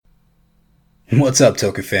What's up,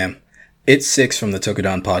 Toku fam? It's Six from the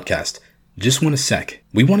Tokudon Podcast. Just want a sec.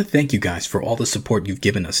 We want to thank you guys for all the support you've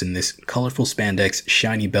given us in this colorful spandex,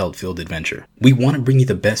 shiny belt-filled adventure. We want to bring you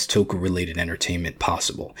the best Toku-related entertainment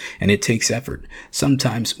possible, and it takes effort.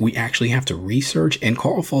 Sometimes we actually have to research, and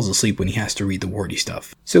Carl falls asleep when he has to read the wordy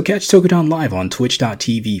stuff. So catch Tokudon live on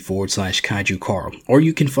twitch.tv/KaijuCarl, or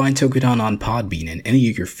you can find Tokudon on Podbean and any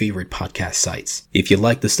of your favorite podcast sites. If you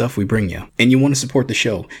like the stuff we bring you, and you want to support the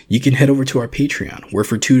show, you can head over to our Patreon, where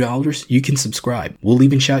for $2, you can subscribe. We'll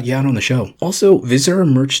even shout you out on the show. Also, visit our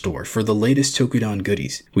merch store for the latest Tokudon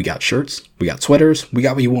goodies. We got shirts, we got sweaters, we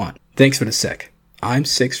got what you want. Thanks for the sec. I'm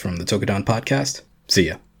Six from the Tokudon Podcast. See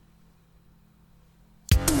ya.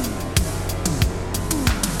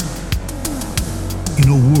 In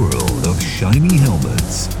a world of shiny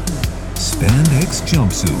helmets, spandex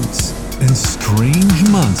jumpsuits, and strange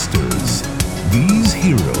monsters, these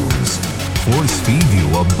heroes force feed you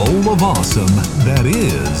a bowl of awesome that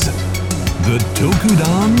is the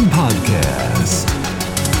Tokudon Podcast.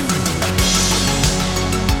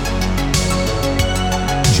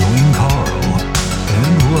 Join Carl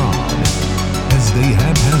and Rob as they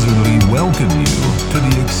haphazardly welcome you to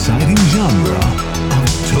the exciting genre of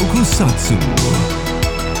Tokusatsu.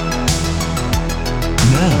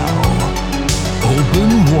 Now, open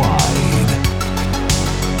wide.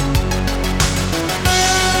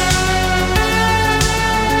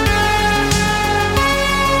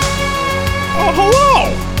 Oh,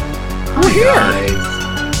 hello! We're here!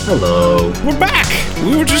 Guys. Hello. We're back!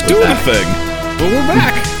 We were just doing a thing, but we're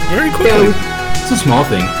back very quickly. Yeah, it's a small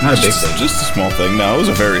thing, not a big thing. Just a small thing. No, it was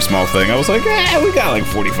a very small thing. I was like, we got like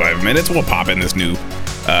 45 minutes. We'll pop in this new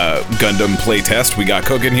Gundam playtest we got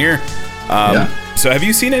cooking here. So have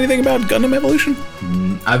you seen anything about Gundam Evolution?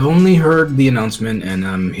 I've only heard the announcement and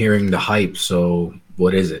I'm hearing the hype, so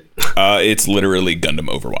what is it? It's literally Gundam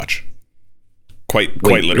Overwatch. Quite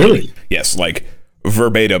literally. Really? Yes, like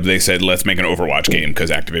verbatim, they said, let's make an Overwatch game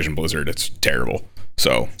because Activision Blizzard, it's terrible.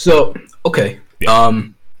 So okay. Yeah.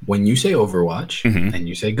 When you say Overwatch and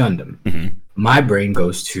you say Gundam, my brain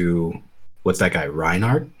goes to, what's that guy,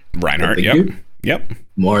 Reinhardt? Reinhardt, The big yep. dude? Yep.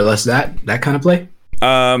 More or less that kind of play?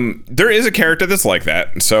 There is a character that's like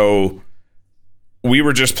that. So we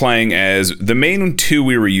were just playing as the main two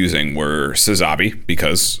we were using were Sazabi,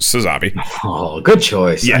 because Sazabi. Oh, good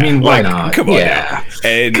choice. Yeah, I mean, why like, not? Come on. Yeah. Now.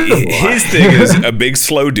 And his thing is a big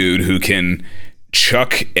slow dude who can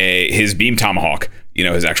chuck his beam tomahawk,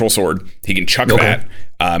 his actual sword. He can chuck that,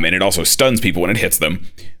 and it also stuns people when it hits them.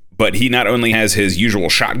 But he not only has his usual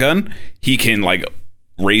shotgun, he can like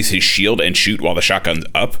raise his shield and shoot while the shotgun's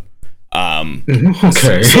up.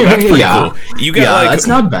 Okay. So that's pretty cool. You get that's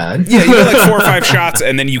not bad. Yeah, you get like 4 or 5 shots,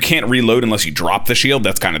 and then you can't reload unless you drop the shield.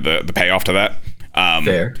 That's kind of the payoff to that.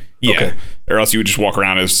 Fair. Yeah. Okay. Or else you would just walk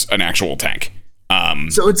around as an actual tank.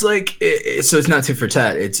 So it's like, so it's not tit for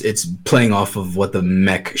tat. It's playing off of what the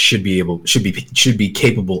mech should be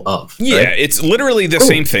capable of. Yeah, right? it's literally the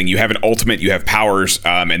same thing. You have an ultimate, you have powers,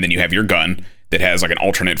 and then you have your gun that has like an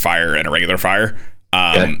alternate fire and a regular fire.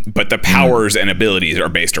 But the powers and abilities are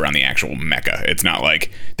based around the actual mecha. It's not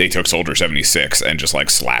like they took Soldier 76 and just like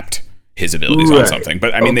slapped his abilities on something.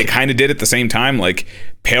 But I mean, they kind of did at the same time. Like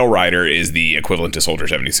Pale Rider is the equivalent to Soldier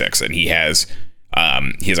 76, and he has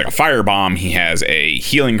like a firebomb, he has a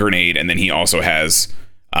healing grenade, and then he also has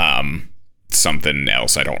something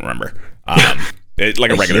else I don't remember.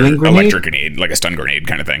 Like a regular electric grenade, like a stun grenade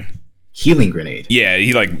kind of thing. Healing grenade. Yeah,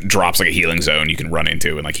 he like drops like a healing zone you can run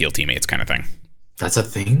into and like heal teammates kind of thing. That's a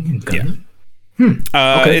thing in Gundam?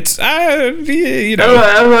 It's I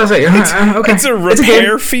was say, okay. It's a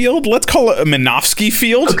repair field. Let's call it a Minovsky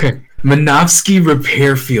field. Okay. Minovsky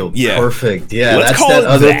repair field. Yeah. Perfect. Yeah, Let's that's call that it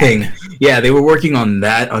other that. thing. Yeah, they were working on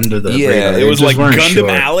that under the radar. It was They like just weren't Gundam sure.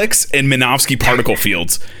 Alex and Minovsky particle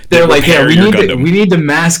fields. They're like, yeah, repair your Gundam. we need to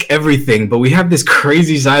mask everything, but we have this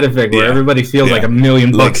crazy side effect where everybody feels like $1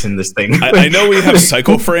 million in this thing. I know we have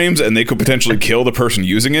cycle frames and they could potentially kill the person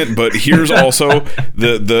using it, but here's also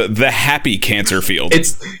the happy cancer field.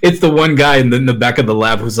 It's the one guy in the back of the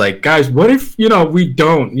lab who's like, guys, what if we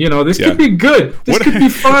don't? This could be good. This could be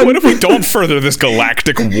fun. What if we don't further this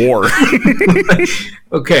galactic war?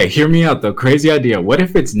 Okay, hear me out though. Crazy idea. What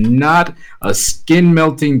if it's not a skin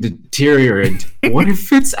melting deteriorant? What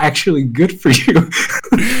if it's actually good for you?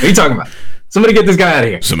 What are you talking about? Somebody get this guy out of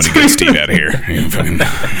here. Somebody get Steve out of here.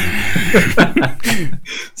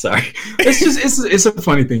 Sorry, it's a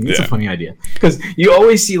funny thing. It's a funny idea because you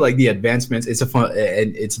always see like the advancements. It's a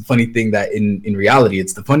funny thing that in reality,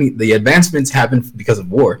 the advancements happen because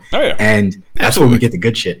of war. Oh yeah, and that's where we get the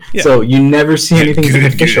good shit. Yeah. So you never see anything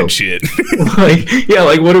beneficial. Good shit. like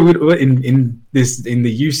what are we in the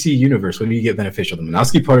UC universe? What do you get beneficial? The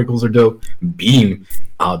Minovsky particles are dope. Beam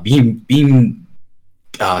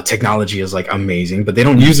technology is like amazing, but they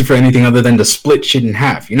don't use it for anything other than to split shit in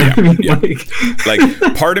half. You know what I mean? Yeah.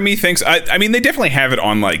 Like part of me thinks I mean they definitely have it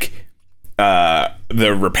on like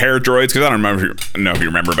the repair droids, because I don't know if you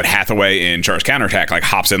remember, but Hathaway in Char's Counterattack like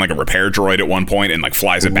hops in like a repair droid at one point and like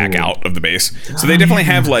flies it back out of the base. So they definitely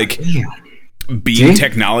have like beam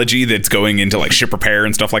technology that's going into like ship repair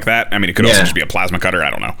and stuff like that. I mean, it could also just be a plasma cutter. I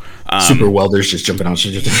don't know. Super welders just jumping out.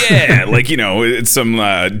 Yeah, like, you know, it's some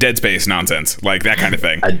Dead Space nonsense, like that kind of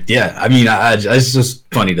thing. I mean, it's just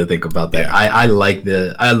funny to think about that. I love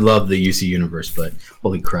the UC universe, but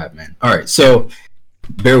holy crap, man. All right, so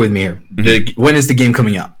bear with me here. When is the game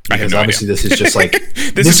coming out? Because obviously this is just like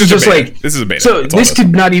this is a beta. So this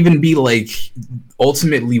could not even be like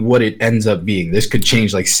ultimately what it ends up being. This could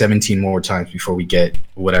change like 17 more times before we get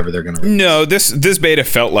whatever they're gonna release. No, this beta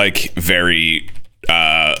felt like very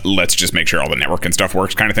let's just make sure all the network and stuff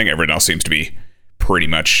works kind of thing. Everyone else seems to be pretty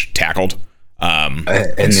much tackled. And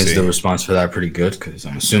is the response for that pretty good? Because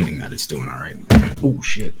I'm assuming that it's doing all right. Oh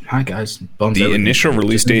shit! Hi guys. The initial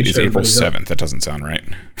release date is April 7th. That doesn't sound right.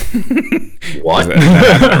 What?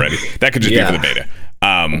 That could just be for the beta.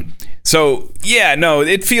 So yeah, no,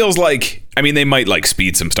 it feels like, I mean, they might like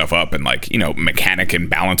speed some stuff up and like, you know, mechanic and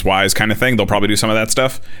balance wise kind of thing. They'll probably do some of that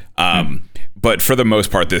stuff. But for the most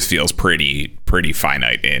part, this feels pretty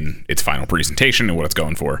finite in its final presentation and what it's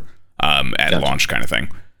going for at launch kind of thing.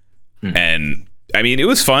 And I mean, it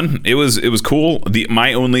was fun. It was cool.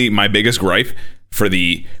 My biggest gripe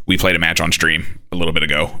we played a match on stream a little bit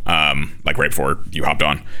ago, like right before you hopped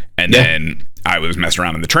on, and then I was messing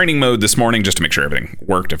around in the training mode this morning just to make sure everything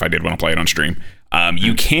worked if I did want to play it on stream.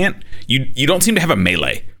 You don't seem to have a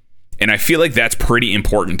melee, and I feel like that's pretty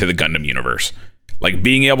important to the Gundam universe. Like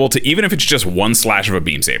being able to, even if it's just one slash of a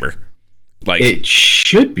beam saber. Like it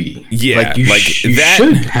should be, yeah. You that,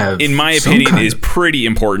 should have, in my opinion, is pretty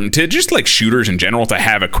important to just like shooters in general to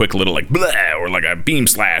have a quick little like blah or like a beam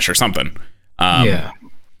slash or something. I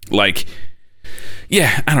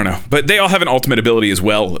don't know, but they all have an ultimate ability as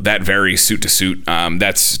well that varies suit to suit.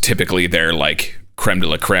 That's typically their like creme de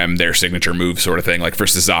la creme, their signature move sort of thing. Like for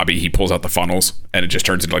Sazabi, he pulls out the funnels and it just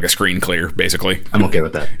turns into like a screen clear, basically. I'm okay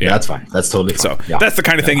with that. Yeah, that's fine. That's totally fine. So that's the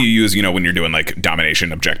kind of thing you use, you know, when you're doing like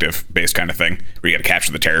domination objective based kind of thing, where you got to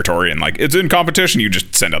capture the territory and like it's in competition, you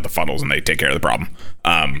just send out the funnels and they take care of the problem.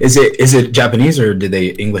 Is it Japanese or did they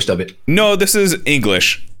English dub it? No, this is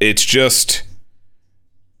English. It's just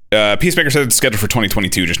Peacemaker said it's scheduled for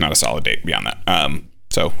 2022, just not a solid date beyond that.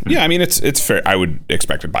 So yeah, I mean it's fair. I would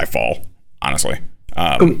expect it by fall, honestly.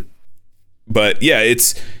 But yeah,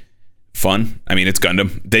 it's fun. I mean, it's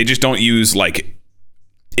Gundam. They just don't use like,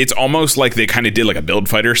 it's almost like they kind of did like a Build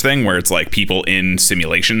Fighters thing where it's like people in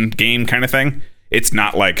simulation game kind of thing. It's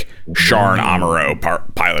not like Char and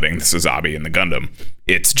Amuro piloting the Sazabi and the Gundam.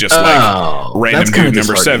 It's just like random dude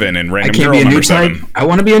number 7 and random girl number 7. I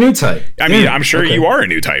want to be a new type. I mean, I'm sure you are a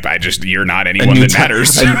new type. You're not anyone that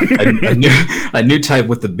matters. a new type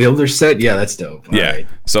with the builder set. Yeah, that's dope. All right.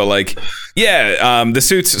 So like, the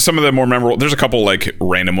suits, some of the more memorable, there's a couple like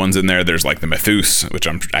random ones in there. There's like the Mathus, which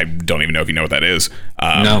I don't even know if you know what that is.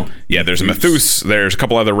 No. Yeah, there's a Mathus. There's a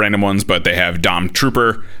couple other random ones, but they have Dom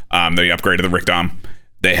Trooper. They upgraded the Rick Dom.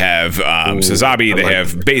 They have Sazabi, they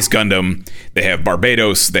have Base Gundam, they have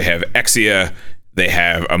Barbados, they have Exia, they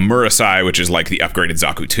have a Murasai, which is like the upgraded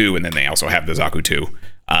Zaku 2, and then they also have the Zaku 2.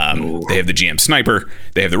 They have the GM Sniper,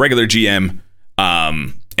 they have the regular GM,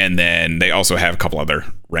 and then they also have a couple other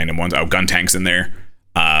random ones. Gun Tank's in there.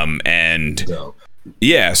 Yeah,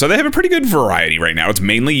 so they have a pretty good variety right now. It's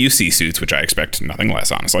mainly UC suits, which I expect nothing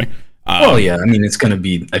less, honestly. I mean, it's going to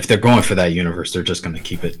be, if they're going for that universe, they're just going to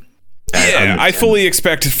keep it. Yeah, I fully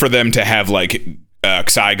expect for them to have like Xi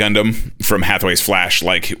Gundam from Hathaway's Flash,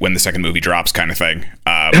 like when the second movie drops, kind of thing.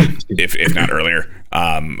 If not earlier,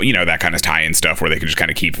 you know, that kind of tie-in stuff where they can just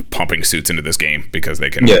kind of keep pumping suits into this game because they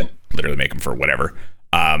can literally make them for whatever.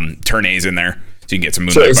 Turn A's in there, so you can get some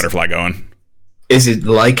Moonlight Butterfly going. Is it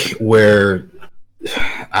like where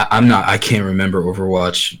I can't remember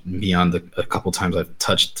Overwatch beyond a couple times I've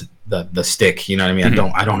touched the stick. You know what I mean?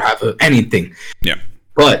 I don't have anything. Yeah.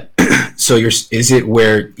 But so is it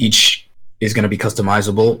where each is going to be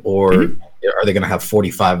customizable, or are they going to have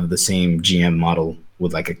 45 of the same GM model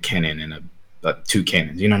with like a cannon and a two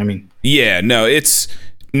cannons. You know what I mean? Yeah, no, it's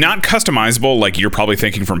not customizable like you're probably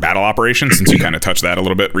thinking from Battle Operations, since you kind of touched that a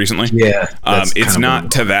little bit recently. Yeah. It's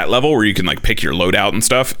not to that level where you can like pick your loadout and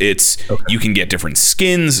stuff. It's you can get different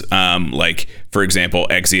skins. Like for example,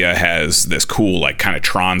 Exia has this cool like kind of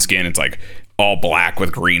Tron skin. It's like all black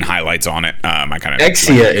with green highlights on it.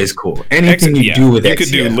 Exia is cool. Anything you do with Exia, you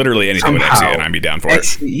could do literally anything with Exia, and I'd be down for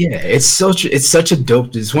it. Yeah, it's such a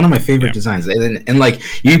dope. It's one of my favorite designs. And like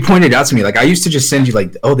you pointed out to me, like I used to just send you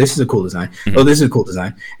like, oh, this is a cool design. Mm-hmm. Oh, this is a cool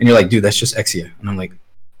design, and you're like, dude, that's just Exia, and I'm like,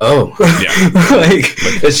 oh, yeah. like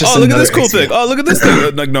it's just look at this cool thing. Oh, look at this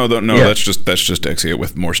thing. Like no, that's just Exia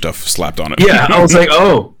with more stuff slapped on it. Yeah, I was like,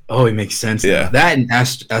 oh, it makes sense. Yeah, that and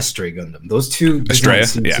Astrea Gundam. Those two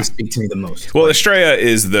designs seem to speak to me the most. Well, Astrea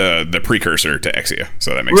is the precursor to Exia,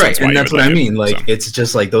 so that makes sense. Right, and that's what I mean. Like, it's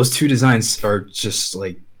just like those two designs are just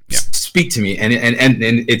like speak to me, and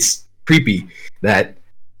it's creepy that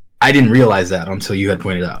I didn't realize that until you had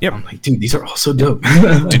pointed out. Yep. I'm like, dude, these are all so dope.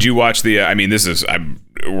 Did you watch the?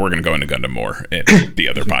 We're gonna go into Gundam more in the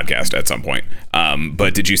other podcast at some point.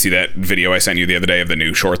 But did you see that video I sent you the other day of the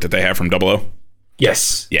new short that they have from 00?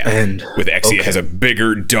 Yes. Yeah. And with Exia has a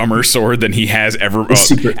bigger, dumber sword than he has ever.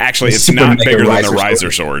 It's not bigger than the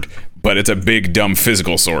Riser sword, but it's a big, dumb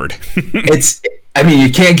physical sword. I mean,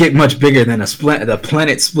 you can't get much bigger than the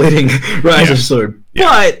planet splitting Riser sword,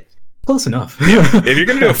 but close enough. If you're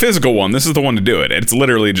gonna do a physical one, this is the one to do it. It's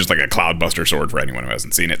literally just like a Cloudbuster sword for anyone who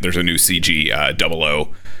hasn't seen it. There's a new CG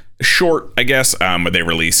 00 short, I guess, where they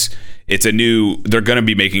release. They're gonna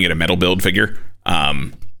be making it a metal build figure.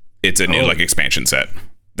 It's a new like expansion set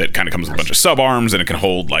that kind of comes with a bunch of sub arms, and it can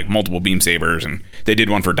hold like multiple beam sabers. And they did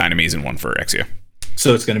one for Dynamese and one for Exia.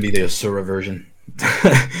 So it's going to be the Asura version.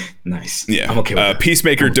 Nice. Yeah. I'm okay with that.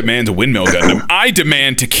 Peacemaker demands Windmill Gundam. I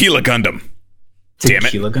demand Tequila Gundam. Damn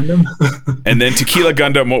it. Tequila Gundam? And then Tequila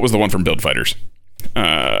Gundam. What was the one from Build Fighters?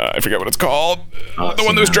 I forget what it's called. The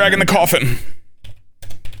one that was dragging the coffin.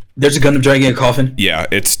 There's a Gundam dragging a coffin? Yeah,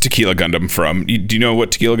 it's Tequila Gundam from... Do you know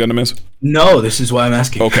what Tequila Gundam is? No, this is why I'm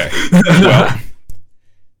asking. Okay. Well,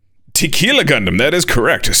 Tequila Gundam, that is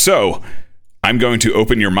correct. So, I'm going to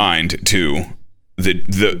open your mind to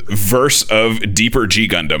the verse of Deeper G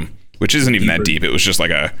Gundam, which isn't even that deep. It was just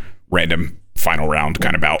like a random final round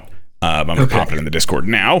kind of bout. I'm going to pop it in the Discord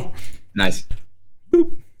now. Nice.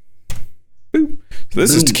 Boop. Boop. So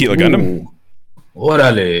this is Tequila Gundam.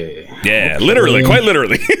 Orale. Yeah, literally, quite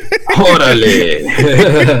literally. Orale.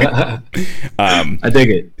 I dig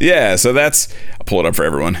it. Yeah, so I'll pull it up for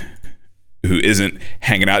everyone who isn't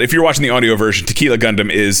hanging out. If you're watching the audio version, Tequila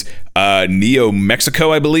Gundam is Neo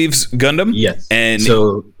Mexico, I believe's Gundam. Yes. And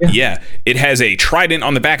it has a trident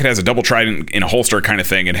on the back. It has a double trident in a holster kind of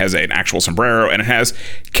thing. It has an actual sombrero, and it has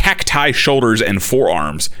cacti shoulders and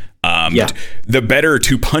forearms. The better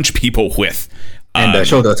to punch people with. And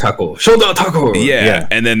shoulder taco. Yeah,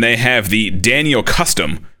 and then they have the Daniel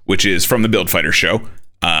Custom, which is from the Build Fighter show.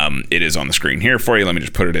 It is on the screen here for you. Let me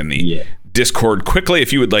just put it in the Discord quickly.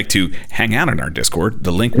 If you would like to hang out in our Discord,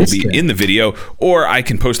 the link will be in the video, or I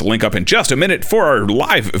can post a link up in just a minute for our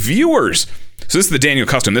live viewers. So this is the Daniel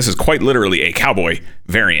Custom. This is quite literally a cowboy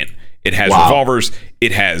variant. It has revolvers.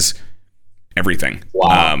 It has everything.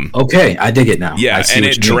 Wow. Okay, I dig it now. Yeah, and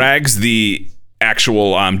it drags the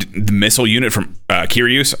actual the missile unit from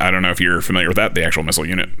Kiryus. I don't know if you're familiar with that, the actual missile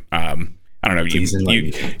unit. I don't know.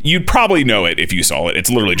 You'd probably know it if you saw it. It's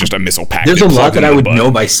literally just a missile pack. There's a lot that I would know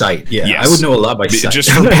by sight. Yeah, yes. I would know a lot by sight. Just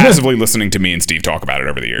from passively listening to me and Steve talk about it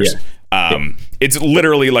over the years. Yeah. It's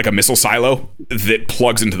literally like a missile silo that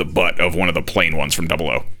plugs into the butt of one of the plain ones from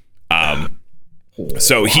 00.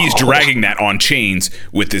 So he's dragging that on chains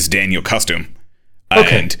with this Daniel Custom.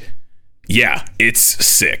 And yeah, it's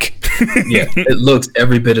sick. Yeah, it looks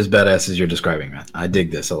every bit as badass as you're describing, man. I dig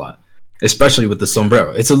this a lot. Especially with the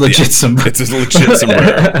sombrero. It's a legit sombrero. It's a legit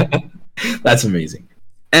sombrero. That's amazing.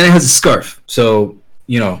 And it has a scarf. So,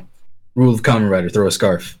 rule of Kamen Rider, throw a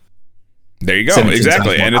scarf. There you go.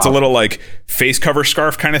 Exactly. And it's a little like face cover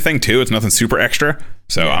scarf kind of thing too. It's nothing super extra.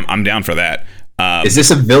 So I'm down for that. Is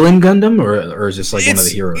this a villain Gundam or is this like one of the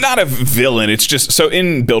heroes? Not a villain. It's just, so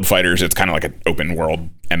in Build Fighters, it's kind of like an open world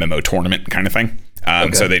MMO tournament kind of thing.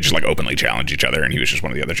 So they just like openly challenge each other, and he was just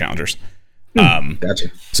one of the other challengers.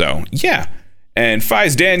 Gotcha. So yeah. And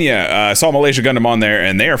Faiz Dania saw Malaysia Gundam on there,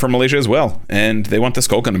 and they are from Malaysia as well, and they want the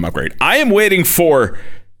Skull Gundam upgrade. I am waiting for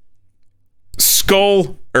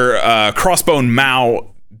Skull or Crossbone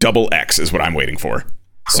Mao XX is what I'm waiting for.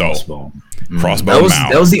 Crossbone. Crossbone Mao.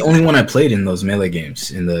 That was the only one I played in those Melee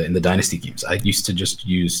games, in the Dynasty games. I used to just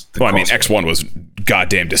use the I mean, X1 was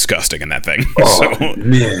goddamn disgusting in that thing. Oh,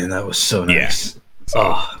 man, that was so nice. Yeah.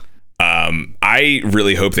 So, I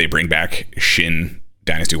really hope they bring back Shin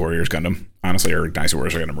Dynasty Warriors Gundam, honestly, or Dynasty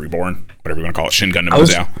Warriors Gundam Reborn, whatever you want to call it, Shin Gundam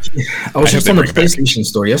Muzao. I was just on the PlayStation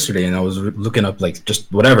Store yesterday, and I was looking up like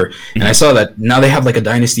just whatever, and I saw that now they have like a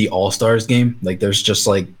Dynasty All Stars game. Like there's just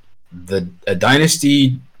like a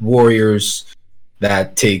Dynasty Warriors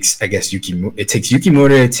that takes, I guess, Yukimura,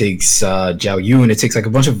 it takes Zhao Yun, it takes like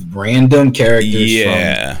a bunch of random characters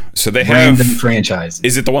from so they random have franchises.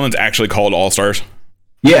 Is it the one that's actually called All Stars?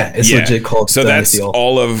 Yeah, it's legit called. So Dynasty that's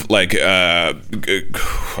all of like I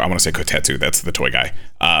want to say Kotetsu. That's the toy guy.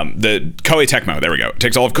 The Koei Tecmo. There we go. It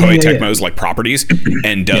takes all of Koei Tecmo's like properties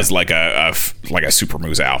and does like a Super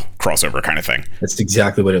Muzao crossover kind of thing. That's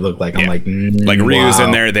exactly what it looked like. I'm like Ryu's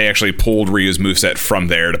in there. They actually pulled Ryu's moveset from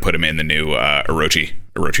there to put him in the new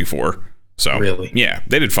Orochi 4. So really, yeah,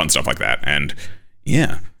 they did fun stuff like that. And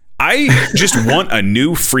yeah, I just want a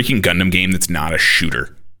new freaking Gundam game that's not a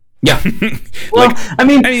shooter. Yeah. Well,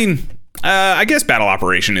 I guess Battle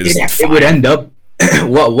Operation is it would end up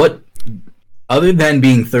what other than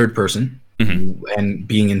being third person and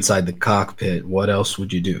being inside the cockpit, what else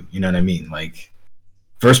would you do? You know what I mean? Like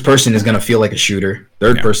first person is going to feel like a shooter.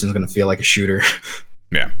 Third person is going to feel like a shooter.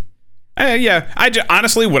 Yeah.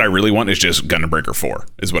 Honestly, what I really want is just Gundam Breaker 4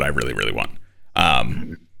 is what I really, really want.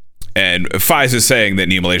 And Fies is saying that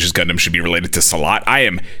Neo Malaysia's Gundam should be related to Salat. I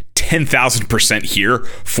am 10,000% here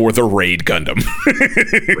for the Raid Gundam.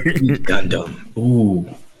 Raid Gundam.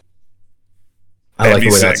 Ooh. I like the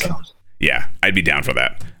way that sounds. Yeah, I'd be down for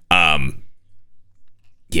that.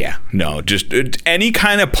 Yeah, no, just any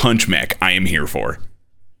kind of punch mech I am here for.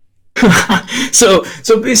 So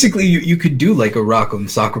basically you could do like a Rock'em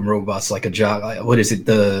Sock'em Robots, like a jock. What is it?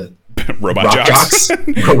 The Robot Jocks.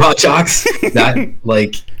 Robot Jocks. That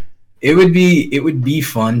like... It would be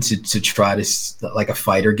fun to try to like a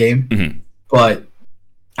fighter game, but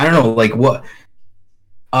I don't know, like what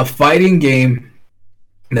a fighting game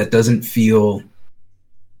that doesn't feel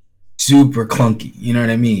super clunky. You know what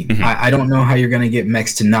I mean? I don't know how you're gonna get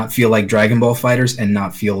mechs to not feel like Dragon Ball Fighters and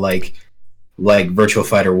not feel like Virtua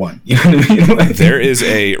Fighter 1. You know what I mean? There is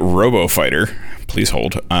a Robo Fighter. Please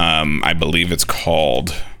hold. I believe it's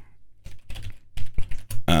called.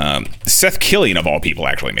 Seth Killian of all people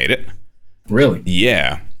actually made it. Really?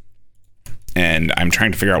 Yeah. And I'm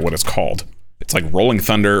trying to figure out what it's called. It's like Rolling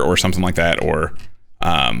Thunder or something like that, or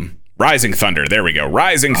Rising Thunder. There we go.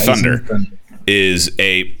 Rising Thunder is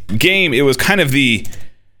a game. It was kind of the,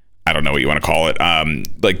 I don't know what you want to call it,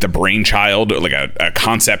 like the brainchild, like a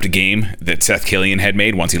concept game that Seth Killian had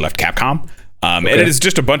made once he left Capcom. And it is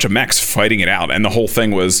just a bunch of mechs fighting it out. And the whole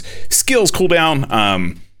thing was skills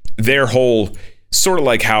cooldown. Their whole, sort of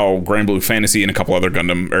like how Grand Blue Fantasy and a couple other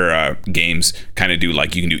Gundam or games kind of do,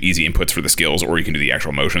 like you can do easy inputs for the skills or you can do the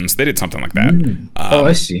actual motions. They did something like that.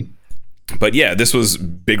 I see. But yeah, this was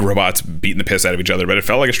big robots beating the piss out of each other, but it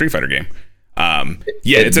felt like a Street Fighter game.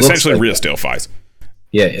 It's essentially like real still Fies.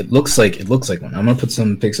 Yeah, it looks like one. I'm gonna put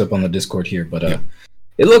some pics up on the Discord here, but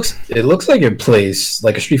it looks like it plays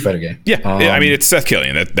like a Street Fighter game. Yeah, I mean it's Seth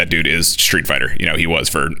Killian. That dude is Street Fighter. You know, he was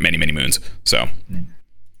for many moons. So.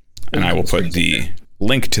 And I will put the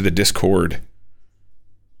link to the Discord.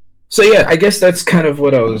 So yeah, I guess that's kind of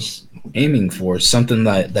what I was aiming for. Something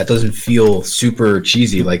that doesn't feel super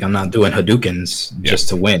cheesy, like I'm not doing Hadoukens just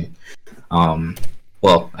to win.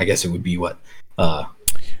 Well, I guess it would be what? I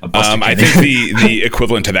think the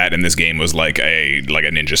equivalent to that in this game was like a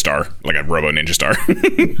ninja star, like a Robo Ninja Star.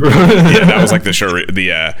 Yeah, that was like the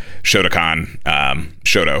Shotokan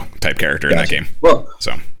Shoto type character in that game. Well,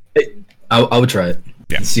 so I would try it.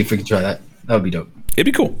 Yeah. Let's see if we can try that. That would be dope. It'd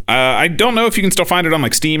be cool. I don't know if you can still find it on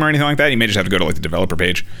like Steam or anything like that. You may just have to go to like the developer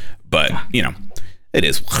page, but you know, it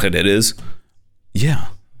is what it is. Yeah.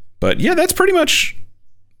 But yeah, that's pretty much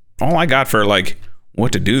all I got for like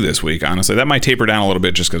what to do this week. Honestly, that might taper down a little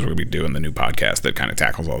bit just because we're gonna be doing the new podcast that kind of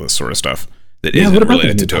tackles all this sort of stuff that isn't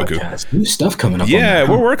related to Toku. Podcast? New stuff coming up. Yeah,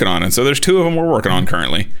 we're working on it. So there's 2 of them we're working on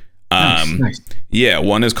currently. Nice. Yeah,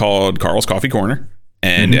 one is called Carl's Coffee Corner.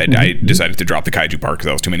 And I decided to drop the kaiju part because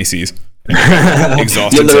that was too many C's.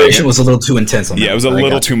 Exhausted. The alliteration was a little too intense on that. Yeah, it was a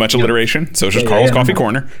little too much alliteration. So it's just Carl's Coffee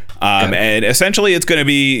Corner. And essentially it's going to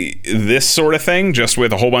be this sort of thing, just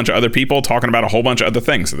with a whole bunch of other people talking about a whole bunch of other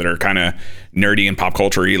things that are kind of nerdy and pop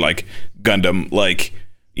culture-y, like Gundam, like,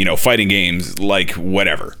 you know, fighting games, like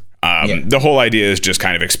whatever. The whole idea is just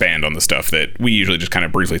kind of expand on the stuff that we usually just kind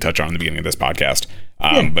of briefly touch on in the beginning of this podcast.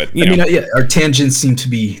 But you know, our tangents seem to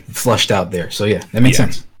be flushed out there. So yeah, that makes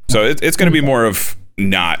sense. So it's going to be more of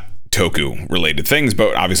not Toku related things,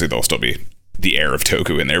 but obviously there'll still be the air of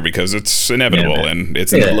Toku in there because it's inevitable and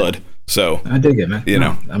it's in the blood. So I dig it, man. You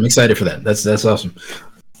know, I'm excited for that. That's awesome.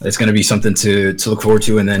 it's going to be something to look forward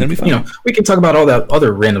to. And then, we can talk about all that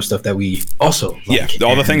other random stuff that we also like.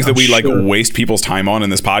 All the things that we like waste people's time on in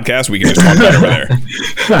this podcast, we can just talk about over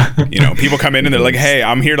there. People come in and they're like, hey,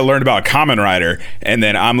 I'm here to learn about Kamen Rider. And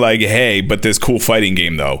then I'm like, hey, but this cool fighting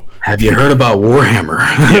game, though. Have you heard about Warhammer?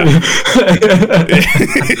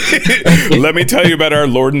 Let me tell you about our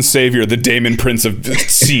Lord and Savior, the Daemon Prince of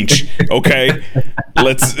Siege. Okay?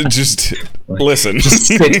 Let's just listen. Just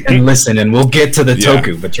sit and listen, and we'll get to the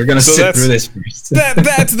Toku, but you're going to sit through this first.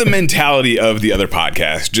 That's the mentality of the other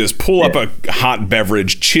podcast. Just pull up a hot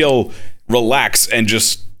beverage, chill, relax, and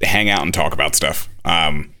just hang out and talk about stuff.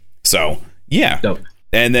 Dope.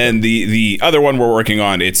 And then the other one we're working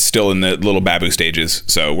on, it's still in the little babu stages,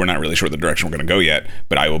 so we're not really sure the direction we're going to go yet,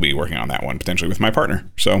 but I will be working on that one potentially with my partner.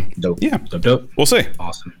 So, dope. Yeah. Dope. We'll see.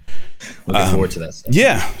 Awesome. Looking forward to that stuff.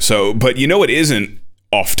 Yeah. So, but what isn't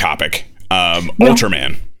off topic?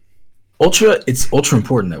 Ultraman. It's ultra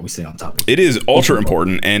important that we stay on topic. It is ultra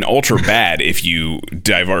important and ultra bad if you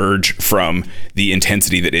diverge from the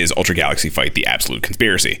intensity that is Ultra Galaxy Fight: The Absolute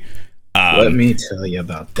Conspiracy. Let me tell you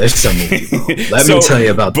about this movie. Let me tell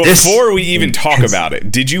you about this. Before we even talk about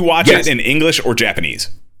it, did you watch it in English or Japanese?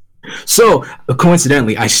 So,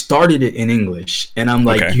 coincidentally, I started it in English, and I'm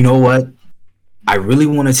like, you know what? I really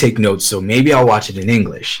want to take notes, so maybe I'll watch it in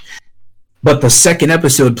English. But the second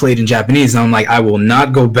episode played in Japanese, and I'm like, I will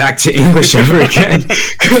not go back to English ever again.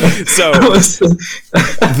 So,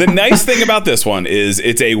 the nice thing about this one is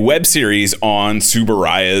it's a web series on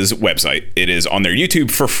Tsuburaya's website. It is on their YouTube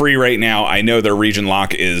for free right now. I know their region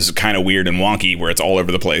lock is kind of weird and wonky where it's all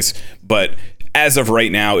over the place, but as of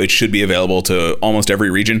right now, it should be available to almost every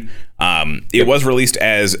region. It was released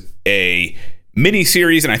as a mini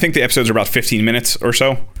series, and I think the episodes are about 15 minutes or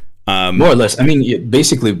so. More or less. I mean, you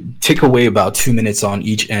basically take away about 2 minutes on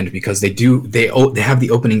each end because they have the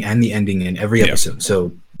opening and the ending in every episode.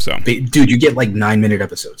 So dude, you get like 9-minute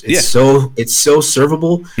episodes. It's so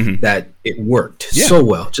servable that it worked so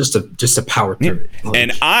well. Just to power through it. Like,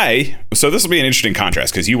 and so this will be an interesting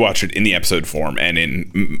contrast because you watched it in the episode form and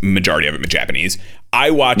in majority of it in Japanese.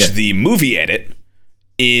 I watched the movie edit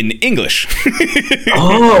in English.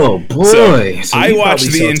 Oh boy! So I watched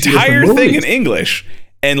the entire thing in English.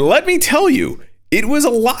 And let me tell you, it was a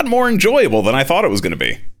lot more enjoyable than I thought it was going to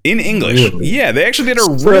be in English. Really? Yeah, they actually did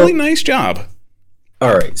a really nice job.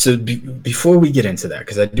 All right, so before we get into that,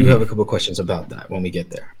 because I do have a couple of questions about that when we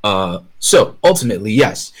get there. So ultimately,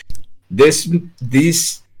 yes, this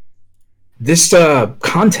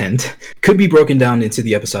content could be broken down into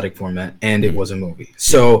the episodic format, and it was a movie.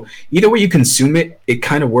 So either way you consume it, it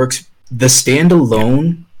kind of works. The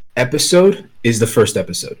standalone episode is the first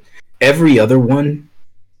episode. Every other one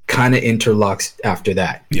kind of interlocks after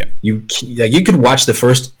that. Yeah, you could watch the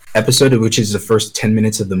first episode, which is the first 10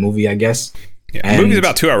 minutes of the movie, I guess. Yeah, the movie's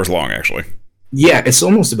about 2 hours long, actually. Yeah, it's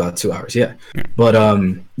almost about 2 hours. Yeah, but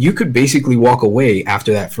you could basically walk away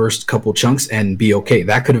after that first couple chunks and be okay.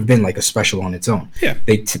 That could have been like a special on its own. Yeah,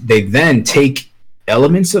 they then take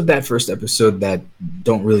elements of that first episode that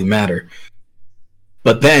don't really matter,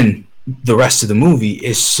 but then the rest of the movie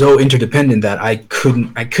is so interdependent that I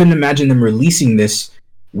couldn't imagine them releasing this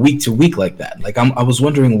week to week like that. Like I was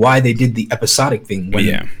wondering why they did the episodic thing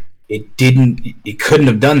when it couldn't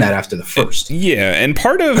have done that after the first. And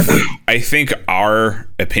part of I think our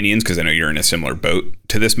opinions, because I know you're in a similar boat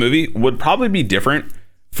to this movie, would probably be different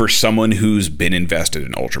for someone who's been invested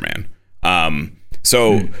in Ultraman.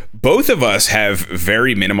 So both of us have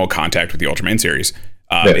very minimal contact with the Ultraman series.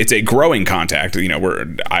 It's a growing contact.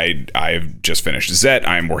 I've just finished Zet.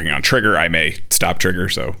 I'm working on Trigger. I may stop Trigger,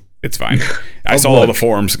 so it's fine. I saw all the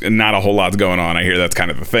forums. Not a whole lot's going on. I hear that's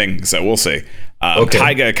kind of the thing, so we'll see.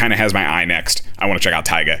 Taiga kind of has my eye next. I want to check out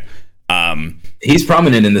Taiga. He's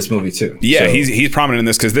prominent in this movie too. Yeah, so. he's prominent in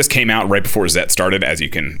this because this came out right before Zet started, as you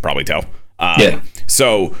can probably tell.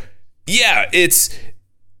 So yeah, it's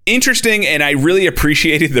interesting, and I really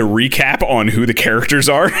appreciated the recap on who the characters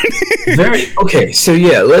are. So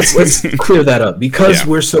yeah, let's clear that up because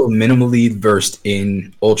we're so minimally versed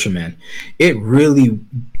in Ultraman. It really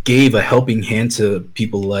gave a helping hand to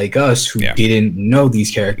people like us who didn't know these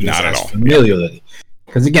characters familiarly.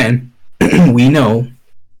 Because again, we know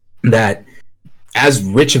that as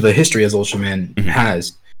rich of a history as Ultraman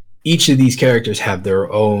has, each of these characters have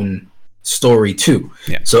their own story too.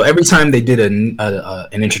 So every time they did an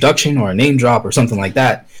introduction or a name drop or something like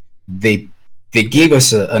that, they gave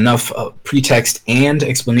us enough pretext and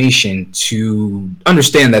explanation to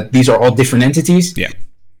understand that these are all different entities.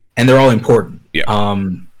 And they're all important.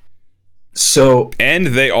 And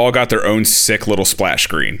they all got their own sick little splash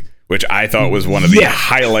screen, which I thought was one of the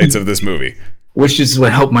highlights of this movie. which is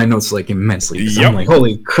what helped my notes like immensely. Yep. I'm like,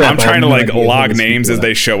 holy crap! I'm trying to like log names as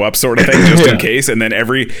they show up, sort of thing, just in case. And then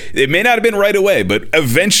it may not have been right away, but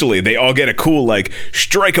eventually they all get a cool like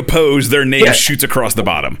strike a pose. Their name shoots across the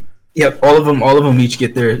bottom. Yep, all of them each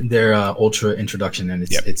get their ultra introduction, and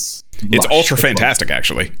it's ultra fantastic,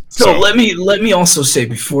 actually. So let me also say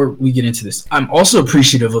before we get into this, I'm also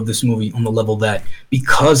appreciative of this movie on the level that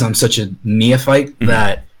because I'm such a neophyte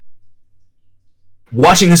that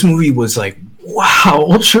watching this movie was like, wow,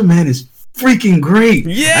 Ultraman is freaking great.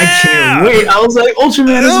 Yeah, I can't wait. I was like,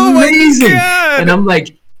 Ultraman is amazing, and I'm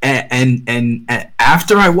like, and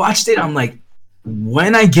after I watched it, I'm like,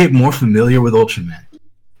 when I get more familiar with Ultraman,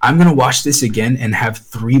 I'm gonna watch this again and have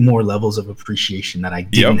 3 more levels of appreciation that I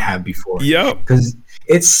didn't have before. Yep. Because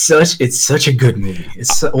it's such a good movie.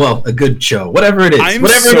 It's a good show. Whatever it is. I'm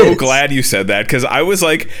so glad you said that because I was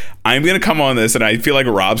like, I'm gonna come on this and I feel like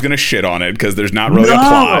Rob's gonna shit on it because there's not really a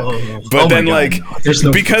plot. But then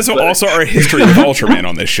because of also our history with Ultraman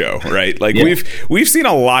on this show, right? Like we've seen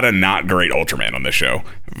a lot of not great Ultraman on this show.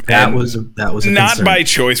 That was a not concern. by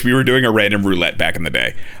choice. We were doing a random roulette back in the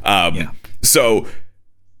day. So.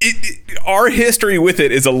 Our history with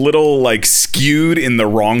it is a little like skewed in the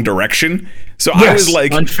wrong direction. So I was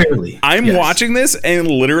like, unfairly. I'm watching this and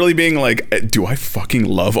literally being like, do I fucking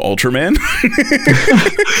love Ultraman?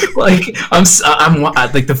 Like I'm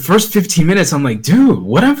like the first 15 minutes. I'm like, dude,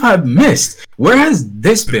 what have I missed? Where has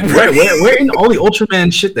this been? Where in all the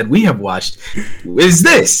Ultraman shit that we have watched is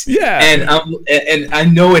this? Yeah. And I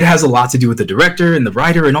know it has a lot to do with the director and the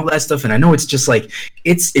writer and all that stuff. And I know it's just like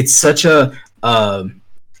it's such a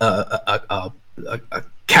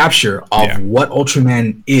capture of what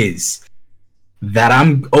Ultraman is that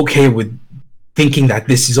I'm okay with thinking that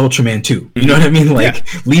this is Ultraman 2. You know what I mean? Like,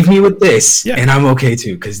 leave me with this, and I'm okay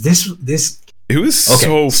too. Because this it was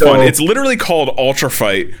so fun. It's literally called Ultra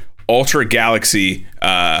Fight, Ultra Galaxy.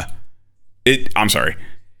 I'm sorry.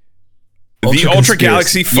 The Ultra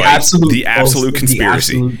Galaxy Fight, the absolute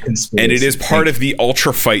conspiracy. And it is part of the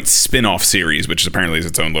Ultra Fight spin-off series, which apparently is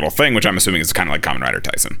its own little thing, which I'm assuming is kind of like Kamen Rider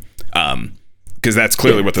Tyson. Because that's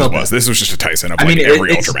clearly what this was. This was just a Tyson of every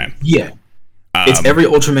Ultraman. Yeah. It's every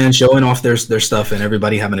Ultraman showing off their stuff and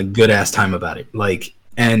everybody having a good ass time about it. Like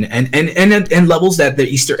and levels that the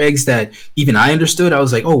Easter eggs that even I understood, I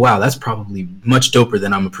was like, oh wow, that's probably much doper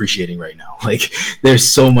than I'm appreciating right now. Like there's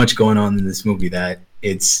so much going on in this movie that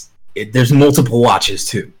there's multiple watches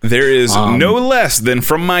too. There is no less than,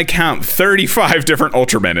 from my count, 35 different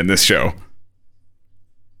Ultramen in this show.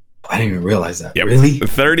 I didn't even realize that. Yep. Really?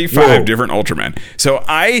 35 different Ultramen. So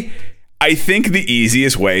I think the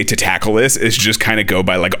easiest way to tackle this is just kind of go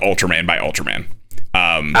by like Ultraman by Ultraman.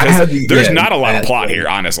 There's not a lot of plot here,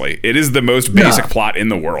 honestly. It is the most basic plot in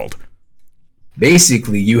the world.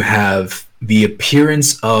 Basically, you have the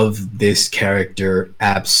appearance of this character,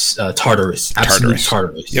 Tartarus, Absolute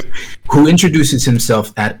Tartarus, who introduces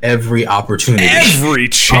himself at every opportunity. Every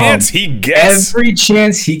chance he gets. Every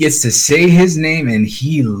chance he gets to say his name, and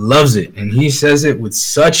he loves it. And he says it with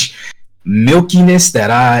such milkiness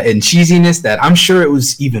and cheesiness that I'm sure it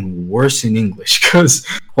was even worse in English, because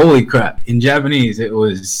holy crap, in Japanese it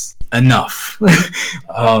was enough.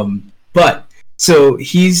 But so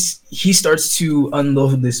he starts to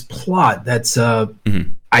unload this plot that's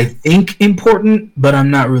I think important, but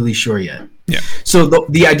I'm not really sure yet. Yeah. So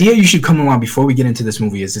the idea you should come along before we get into this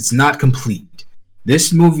movie is it's not complete.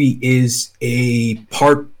 This movie is a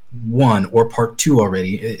part 1 or part 2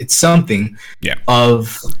 already. It's something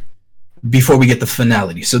of before we get the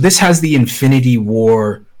finality. So this has the Infinity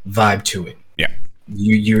War vibe to it. Yeah.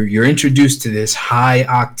 You're introduced to this high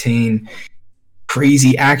octane,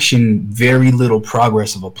 crazy action, very little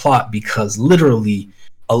progress of a plot, because literally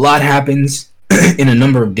a lot happens in a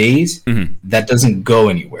number of days that doesn't go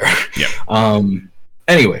anywhere. Yeah.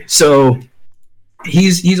 Anyway, so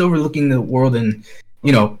he's overlooking the world, and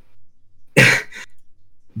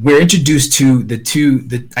we're introduced to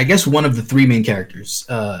I guess one of the 3 main characters,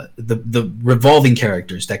 the revolving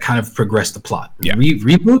characters that kind of progress the plot. Yeah.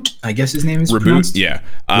 Reboot, I guess his name is Reboot. pronounced? Yeah.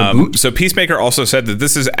 Reboot? So Peacemaker also said that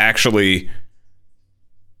this is actually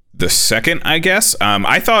the second, I guess.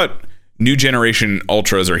 I thought New Generation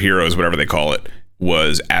Ultras or Heroes, whatever they call it,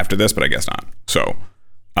 was after this, but I guess not. So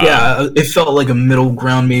it felt like a middle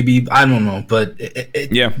ground, maybe. I don't know, but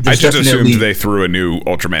I just assumed they threw a new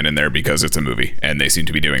Ultraman in there because it's a movie, and they seem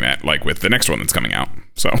to be doing that, like with the next one that's coming out.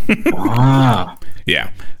 So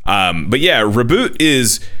yeah, but yeah, Reboot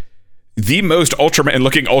is the most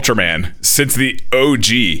Ultraman-looking Ultraman since the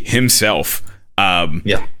OG himself.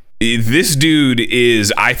 This dude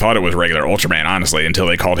is, I thought it was regular Ultraman, honestly, until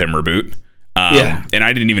they called him Reboot. And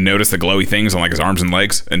I didn't even notice the glowy things on like his arms and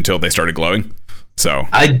legs until they started glowing. So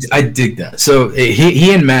I dig that. So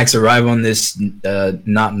he and Max arrive on this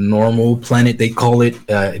not normal planet. They call it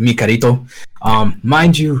Micarito.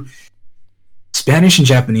 Mind you, Spanish and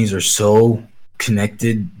Japanese are so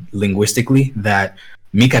connected linguistically that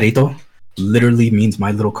Micarito literally means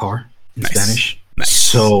my little car in Spanish. Nice.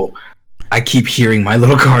 So I keep hearing my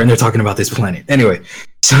little car and they're talking about this planet. Anyway,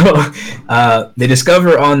 so they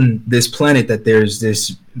discover on this planet that there's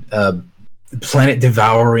this planet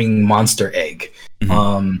devouring monster egg.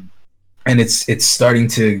 Mm-hmm. And it's starting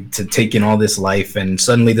to take in all this life, and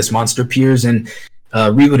suddenly this monster appears, and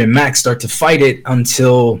Reboot and Max start to fight it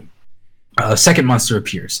until a second monster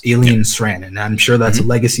appears, Alien Sran, and I'm sure that's a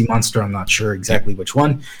legacy monster. I'm not sure exactly which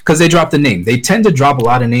one, because they dropped the name. They tend to drop a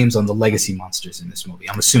lot of names on the legacy monsters in this movie,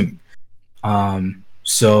 I'm assuming.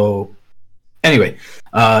 So anyway,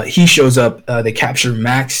 he shows up, they capture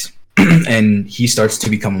Max, and he starts to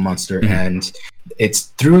become a monster, and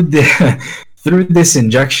it's through this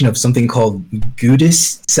injection of something called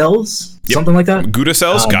Gudis cells, something like that. Gouda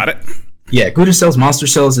cells, got it. Yeah, Gouda cells, monster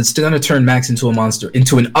cells. It's going to turn Max into a monster,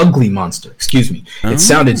 into an ugly monster. Excuse me. It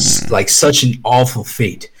sounded like such an awful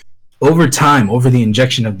fate. Over time, over the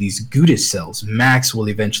injection of these Gouda cells, Max will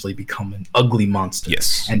eventually become an ugly monster.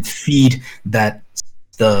 Yes. And feed the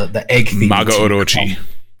egg thing. Maga Orochi.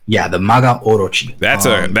 Yeah, the Maga Orochi. That's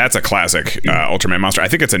a classic Ultraman monster. I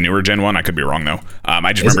think it's a newer gen one. I could be wrong though.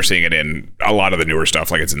 I just remember seeing it in a lot of the newer stuff.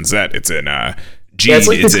 Like it's in Z, it's in G. Yeah, it's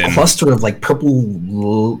like this cluster of like purple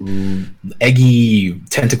eggy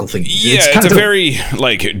tentacle thing. Yeah, it's a very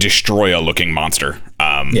like Destroya looking monster.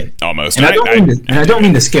 Almost. And I don't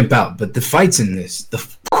mean to skimp out, but the fights in this, the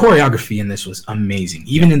choreography in this was amazing.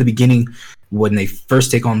 Even in the beginning, when they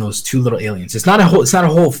first take on those two little aliens, it's not a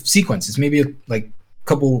whole sequence. It's maybe like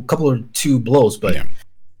couple or two blows, but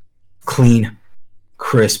clean,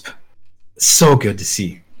 crisp, so good to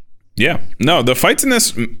see. Yeah, no, the fights in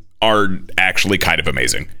this are actually kind of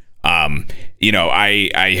amazing. I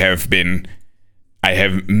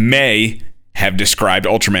have described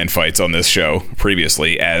Ultraman fights on this show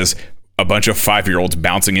previously as a bunch of 5-year-olds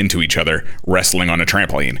bouncing into each other, wrestling on a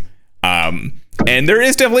trampoline. And there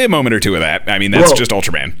is definitely a moment or two of that. I mean, that's just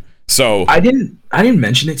Ultraman. So I didn't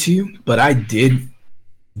mention it to you, but I did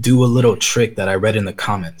do a little trick that I read in the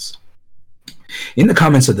comments. In the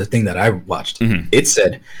comments of the thing that I watched, it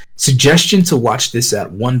said, suggestion to watch this at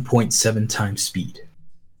 1.7 times speed.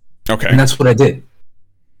 Okay. And that's what I did.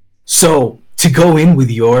 So to go in with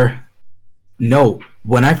your note,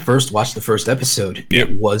 when I first watched the first episode, it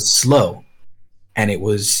was slow. And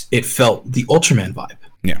it felt the Ultraman vibe.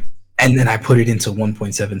 Yeah. And then I put it into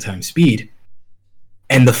 1.7 times speed.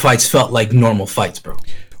 And the fights felt like normal fights, bro.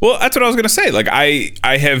 Well, that's what I was going to say. Like, I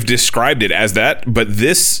have described it as that, but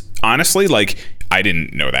this, honestly, like, I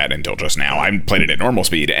didn't know that until just now. I played it at normal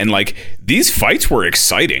speed, and, like, these fights were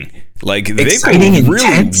exciting. Like, they were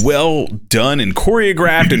really well done and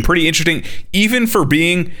choreographed and pretty interesting, even for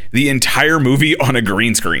being the entire movie on a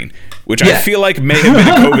green screen, which I feel like may have been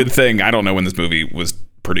a COVID thing. I don't know when this movie was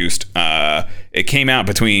produced. It came out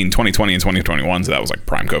between 2020 and 2021, so that was like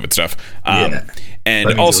prime COVID stuff.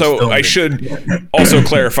 And also, I should also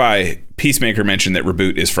clarify, Peacemaker mentioned that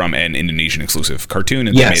Reboot is from an Indonesian exclusive cartoon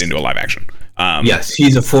and they made into a live action. Yes,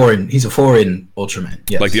 he's a foreign Ultraman.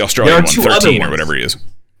 Yes. Like the Australian one, 13 or whatever he is.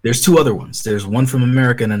 There's two other ones. There's one from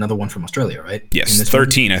America and another one from Australia, right? Yes,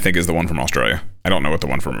 13 movie? I think is the one from Australia. I don't know what the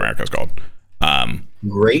one from America is called.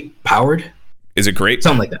 Great Powered? Is it Great?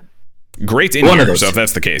 Something like that. Great's in here, so if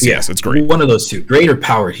that's the case, yes, it's Great. One of those two. Great or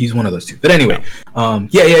Powered, he's one of those two. But anyway,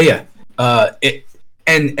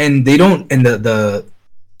 and they don't, and the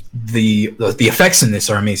effects in this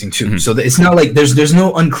are amazing too. So it's not like there's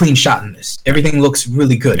no unclean shot in this. Everything looks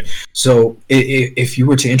really good. So if you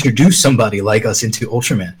were to introduce somebody like us into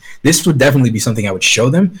Ultraman, this would definitely be something I would show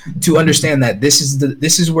them to understand that this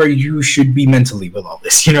is where you should be mentally with all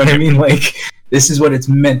this. You know what I mean? Like, this is what it's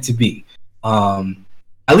meant to be.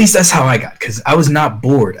 At least that's how I got, because I was not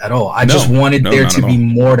bored at all. I just wanted there to be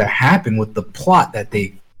more to happen with the plot that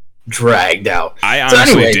they dragged out. I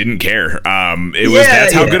honestly didn't care.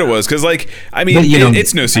 That's how good it was. Because, like, I mean,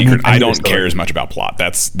 it's no secret. I don't care as much about plot.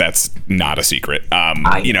 That's not a secret.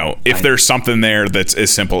 If there's something there that's as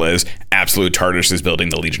simple as Absolute Tartarus is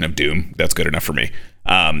building the Legion of Doom, that's good enough for me.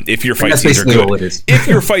 If your fight scenes are good, if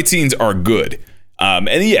your fight scenes are good,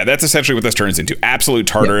 that's essentially what this turns into. Absolute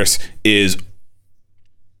Tartarus is,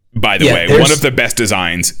 by the way, one of the best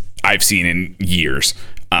designs I've seen in years.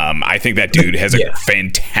 I think that dude has a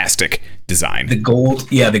fantastic design. The gold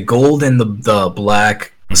and the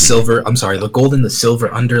black silver. I'm sorry, the gold and the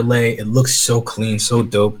silver underlay. It looks so clean, so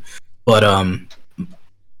dope. But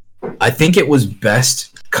I think it was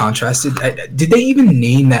best contrasted. Did they even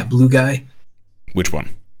name that blue guy? Which one?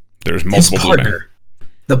 There's multiple His blue men. partner.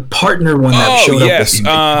 The partner one that showed yes.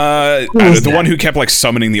 up. The one who kept like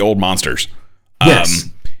summoning the old monsters. Yes.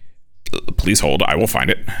 Please hold. I will find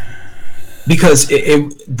it. Because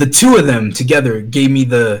the two of them together gave me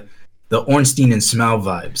the Ornstein and Smaug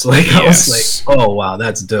vibes. Like I was like, oh wow,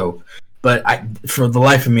 that's dope. But for the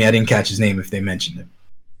life of me, I didn't catch his name if they mentioned it.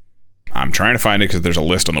 I'm trying to find it because there's a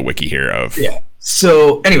list on the wiki here of. Yeah.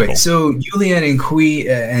 So anyway, so Yulian and Kui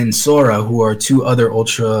and Sora, who are two other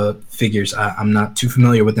Ultra figures, I'm not too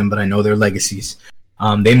familiar with them, but I know their legacies.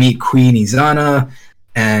 They meet Queen Izana,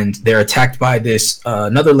 and they're attacked by this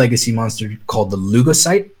another legacy monster called the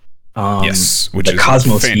Lugosite. Yes, which the is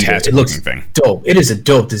Cosmos a fantastic Eater. It looks thing. dope. It is a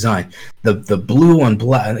dope design. The blue on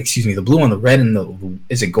black, the blue on the red and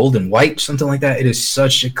is it gold and white, something like that. It is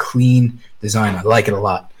such a clean design. I like it a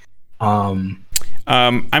lot. I'm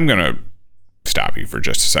gonna stop you for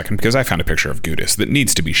just a second because I found a picture of Gudis that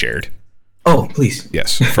needs to be shared. Oh, please.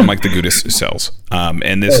 Yes, from like the Gudis cells.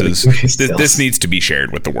 And this needs to be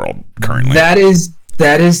shared with the world currently. That is.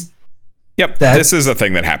 Yep, this is a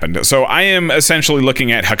thing that happened. So I am essentially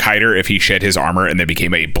looking at Hakaider if he shed his armor and then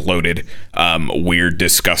became a bloated, weird,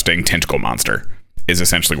 disgusting tentacle monster. Is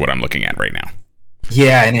essentially what I'm looking at right now.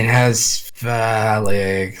 Yeah, and it has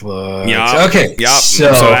phallic looks. Yep, okay. Yep. So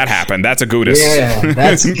that happened. That's a Gudis. Yeah,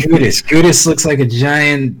 that's Gudis. Gudis looks like a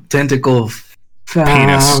giant tentacle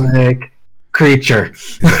phallic creature.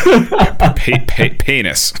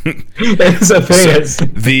 Penis. It's a penis. So,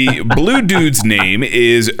 the blue dude's name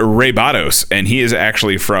is Raybados, and he is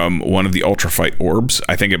actually from one of the Ultra Fight orbs.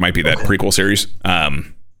 I think it might be that prequel series.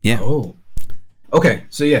 Yeah. Oh. Okay,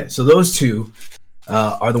 so those two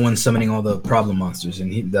are the ones summoning all the problem monsters,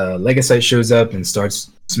 and the Legasite shows up and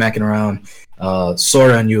starts smacking around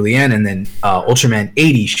Sora and Yulian, and then Ultraman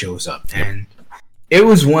 80 shows up, and it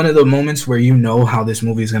was one of the moments where you know how this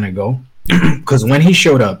movie is gonna go, because when he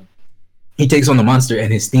showed up, he takes on the monster,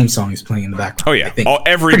 and his theme song is playing in the background. Oh yeah,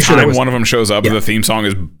 every time one of them shows up, the theme song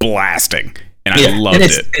is blasting, and I loved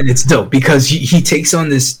it. And it's dope because he takes on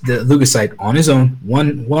the Lugosite on his own,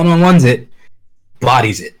 one-on-ones it.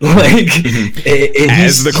 Bodies it like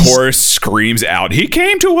as the chorus screams out, "He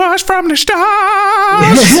came to us from the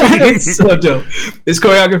stars." It's so dope. This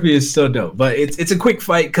choreography is so dope, but it's a quick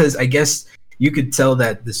fight because I guess you could tell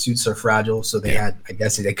that the suits are fragile, so they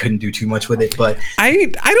couldn't do too much with it. But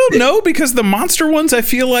I don't know, because the monster ones, I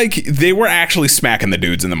feel like they were actually smacking the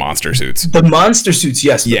dudes in the monster suits. The monster suits,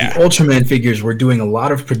 yes. But the Ultraman figures were doing a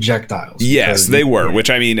lot of projectiles. Yes, they were.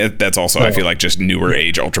 Which I mean, that's also I feel like just newer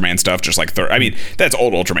age Ultraman stuff. Just like that's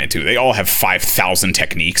old Ultraman too. They all have 5,000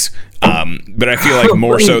 techniques. But I feel like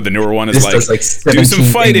more so the newer one is like do some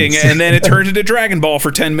fighting and then it turns into Dragon Ball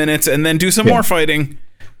for 10 minutes and then do some more fighting.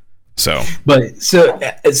 It's dope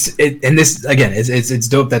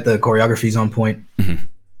that the choreography is on point. Mm-hmm.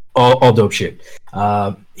 All dope shit.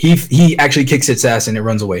 He actually kicks its ass and it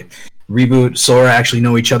runs away. Reboot, Sora actually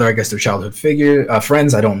know each other. I guess they're childhood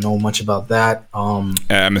friends. I don't know much about that. I'm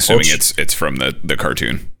assuming it's from the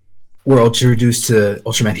cartoon. We're introduced to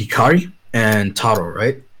Ultraman Hikari and Taro,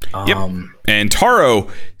 right? Yep. And Taro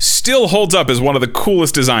still holds up as one of the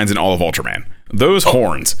coolest designs in all of Ultraman. Those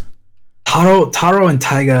horns. Taro and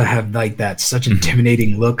Taiga have like that such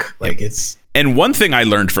intimidating look. Like it's. And one thing I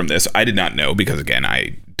learned from this, I did not know, because again,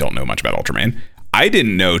 I don't know much about Ultraman. I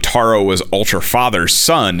didn't know Taro was Ultra Father's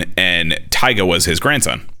son and Taiga was his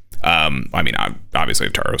grandson. Obviously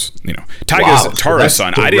Taro's, Taiga's Taro's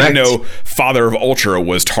son. Direct. I didn't know Father of Ultra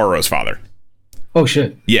was Taro's father. Oh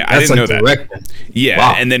shit. Yeah, I didn't know that. Yeah,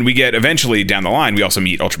 wow. And then we get eventually down the line, we also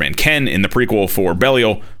meet Ultraman Ken in the prequel for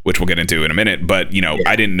Belial, which we'll get into in a minute. But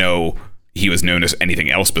I didn't know he was known as anything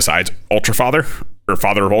else besides Ultra Father, or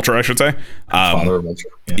Father of Ultra, I should say. Father of Ultra.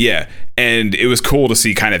 Yeah, and it was cool to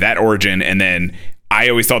see kind of that origin. And then I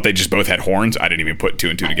always thought they just both had horns. I didn't even put two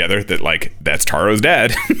and two together that that's Taro's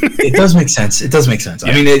dad. It does make sense.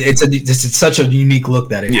 Yeah. I mean, it's such a unique look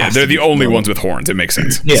that it. Yeah, they're the only ones with horns. It makes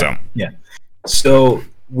sense. Yeah. So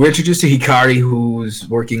we're introduced to Hikari, who's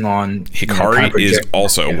working on. Hikari is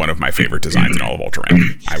also one of my favorite designs in all of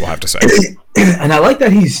Ultraman, I will have to say. And I like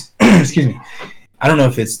that he's. Excuse me. I don't know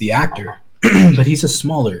if it's the actor, but he's a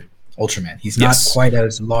smaller Ultraman. He's not quite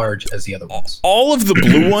as large as the other ones. All of the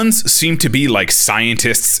blue ones seem to be like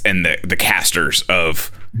scientists and the casters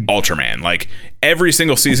of Ultraman. Like every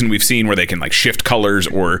single season we've seen where they can like shift colors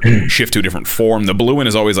or shift to a different form. The blue one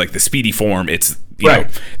is always like the speedy form. It's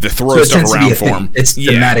the throw stuff around form. It's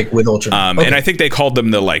thematic with Ultraman. And I think they called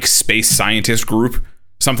them the like space scientist group,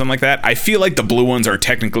 something like that. I feel like the blue ones are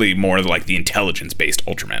technically more like the intelligence based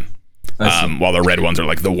Ultraman, while the red ones are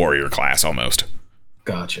like the warrior class almost.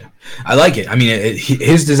 Gotcha. I like it. I mean,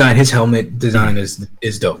 his design, his helmet design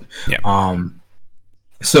is dope. Yeah.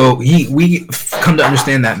 So we come to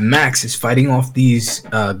understand that Max is fighting off these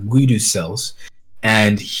Guidu cells,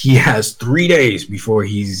 and he has 3 days before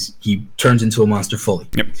he turns into a monster fully.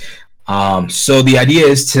 Yep. So the idea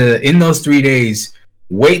is to, in those 3 days,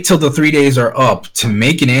 wait till the 3 days are up to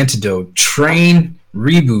make an antidote, train,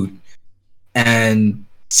 reboot, and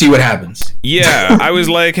see what happens. Yeah, I was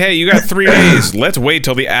like, hey, you got 3 days. Let's wait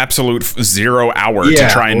till the absolute 0 hour to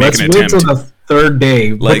try and make an attempt. Let's wait till the third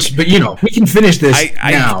day. Like, but we can finish this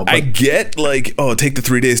now. I get like, oh, take the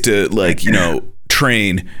 3 days to like,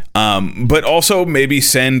 train, but also maybe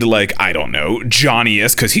send like, I don't know,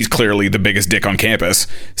 Johnnyus, because he's clearly the biggest dick on campus.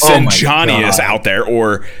 Send Johnnyus out there,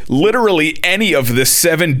 or literally any of the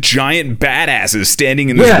 7 giant badasses standing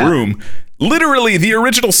in this room. Literally the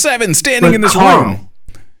original 7 standing in this room.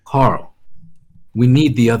 Carl, we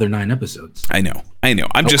need the other 9 episodes. I know.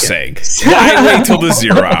 I'm just saying. Why wait till the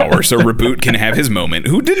 0 hour so Reboot can have his moment?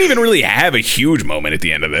 Who didn't even really have a huge moment at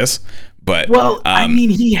the end of this. But I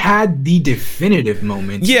mean, he had the definitive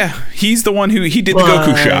moment. Yeah, he's the one who did the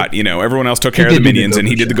Goku shot. Everyone else took care of the minions, and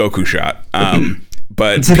he did the Goku shot.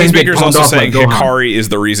 But Peacemaker's also saying Hikari is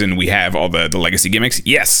the reason we have all the legacy gimmicks.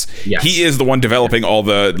 Yes, he is the one developing all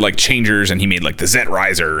the like changers, and he made like the Zet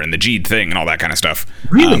Riser and the Jeed thing and all that kind of stuff.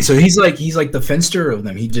 Really? So he's like the Fenster of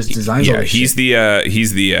them. He just designs all this he's shit.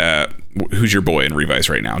 He's the who's your boy in Revice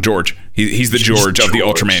right now? George. He's the George of the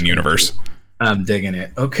Ultraman universe. I'm digging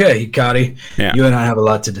it. Okay, Hikari, you and I have a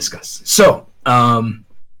lot to discuss. So,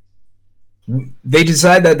 they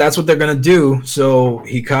decide that that's what they're going to do. So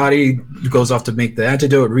Hikari goes off to make the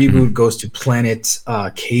antidote. Reboot goes to planet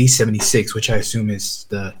K76, which I assume is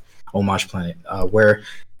the homage planet, where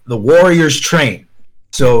the warriors train.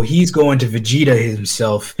 So he's going to Vegeta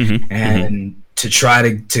himself and to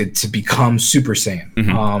try to become Super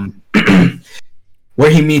Saiyan.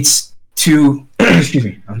 Where he meets two... excuse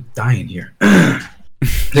me, I'm dying here.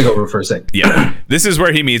 Take over for a sec. Yeah, this is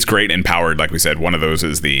where he meets Great and Powered. Like we said, one of those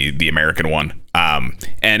is the American one.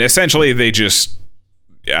 And essentially they just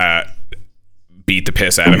beat the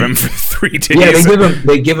piss out of him for 3 days. Yeah,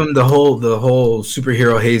 they give him the whole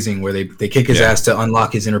superhero hazing where they kick his ass to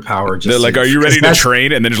unlock his inner power. They're like, "Are you ready to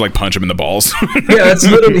train?" And then just like punch him in the balls. Yeah, that's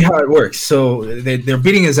literally how it works. So they're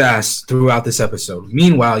beating his ass throughout this episode.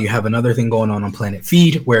 Meanwhile, you have another thing going on Planet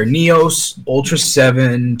Feed where Neos, Ultra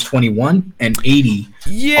 721, and 80.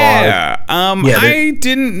 I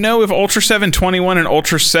didn't know if Ultra 721 and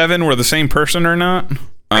Ultra 7 were the same person or not.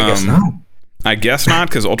 I guess not. I guess not,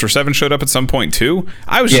 because Ultra 7 showed up at some point too.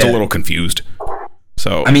 I was just a little confused.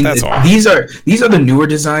 So I mean, that's all. These are the newer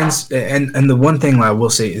designs, and the one thing I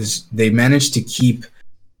will say is they managed to keep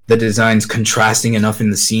the designs contrasting enough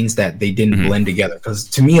in the scenes that they didn't blend together. Because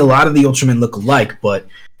to me, a lot of the Ultramen look alike, but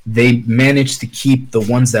they managed to keep the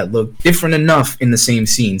ones that look different enough in the same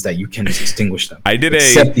scenes that you can distinguish them.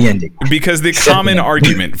 Except the ending. Because the common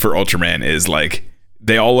argument for Ultraman is like,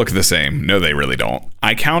 they all look the same. No, they really don't.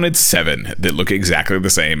 I counted 7 that look exactly the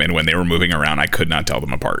same, and when they were moving around, I could not tell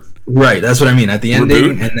them apart. Right, that's what I mean. At the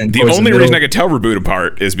ending, and then the only reason I could tell Reboot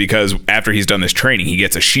apart is because after he's done this training, he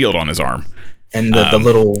gets a shield on his arm. And the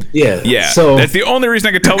little... Yeah. So that's the only reason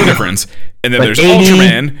I could tell the difference. And then there's 80,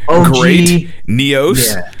 Ultraman, OG, Great,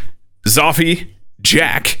 Neos, Zoffy,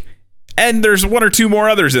 Jack, and there's 1 or 2 more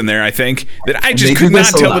others in there, I think, that I just could not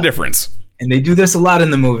tell the difference. And they do this a lot in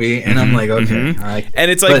the movie, and I'm like, okay. And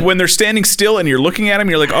it's like when they're standing still and you're looking at him,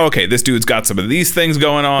 you're like, oh, okay, this dude's got some of these things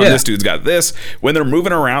going on. This dude's got this. When they're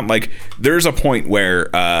moving around, like there's a point where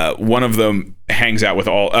one of them hangs out with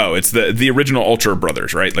it's the original Ultra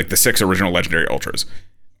brothers, right? Like the 6 original Legendary Ultras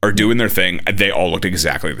are doing their thing. They all looked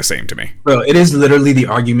exactly the same to me. Bro, it is literally the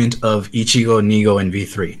argument of Ichigo, Nigo, and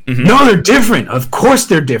V3. No, they're different. Of course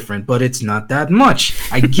they're different, but it's not that much.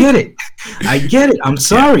 I get it. I'm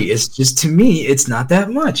sorry. It's just, to me, it's not that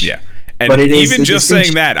much. Yeah. And but even just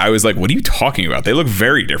saying that, I was like, what are you talking about? They look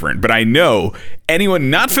very different. But I know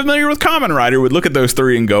anyone not familiar with Kamen Rider would look at those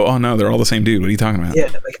 3 and go, oh, no, they're all the same dude. What are you talking about?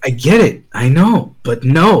 Yeah, like, I get it. I know. But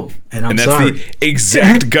no. And I'm sorry. And that's the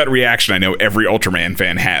exact gut reaction I know every Ultraman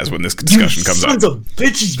fan has when this discussion comes up. Sons of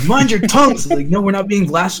bitches, mind your tongues. Like, no, we're not being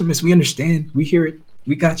blasphemous. We understand. We hear it.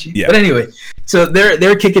 We got you. Yeah. But anyway, so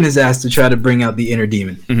they're kicking his ass to try to bring out the inner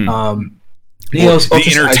demon. Neo's the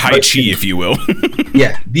inner Tai Chi, if you will.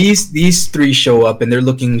 Yeah, these 3 show up and they're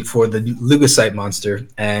looking for the Leukocyte monster,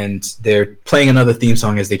 and they're playing another theme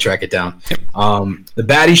song as they track it down. The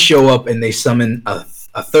baddies show up and they summon a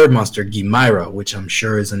 3rd monster, Gimira, which I'm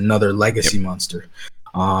sure is another legacy monster.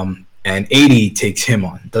 And 80 takes him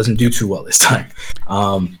on. Doesn't do too well this time.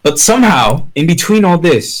 But somehow, in between all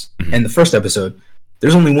this and the first episode,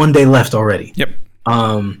 there's only 1 day left already. Yep.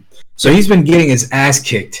 So he's been getting his ass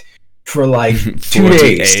kicked for like 2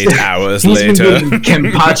 days. 48 hours He's later. been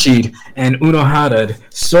getting Kenpachi'd and Unohada'd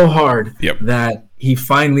so hard that he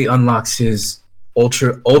finally unlocks his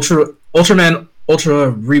Ultraman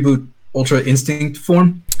Ultra Reboot Ultra Instinct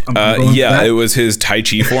form. It was his Tai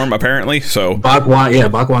Chi form apparently. So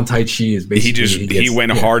Bakuan Tai Chi is basically he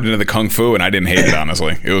went hard into the Kung Fu, and I didn't hate it,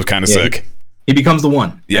 honestly. It was kind of sick. He becomes the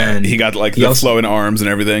one. Yeah, and he got like the flowing arms and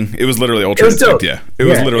everything. It was literally Ultra Instinct. Instinct. Yeah, it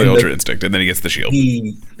was literally Ultra Instinct, and then he gets the shield.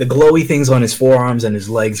 The glowy things on his forearms and his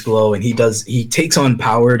legs glow, and he takes on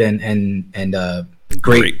Powered and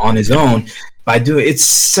Great on his own by doing. It's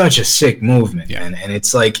such a sick movement, man. And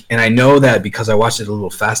it's like, and I know that because I watched it a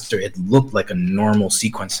little faster, it looked like a normal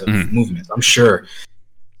sequence of movements. I'm sure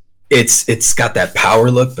it's got that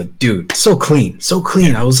power look, but dude, so clean.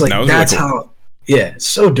 I was like, that's really cool. How. Yeah,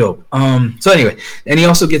 so dope. So anyway, and he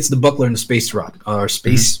also gets the buckler and the space rod, or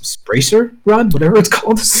space spracer rod, whatever it's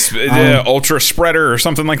called. Ultra spreader or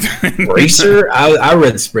something like that. Spracer? I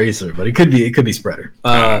read spracer, but it could be spreader.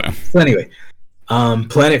 So anyway,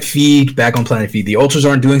 Planet Feed, back on Planet Feed. The Ultras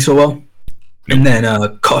aren't doing so well. Nope. And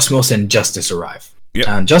then Cosmos and Justice arrive.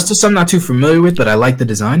 Yep. Justice I'm not too familiar with, but I like the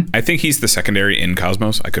design. I think he's the secondary in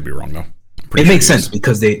Cosmos. I could be wrong though. It makes sense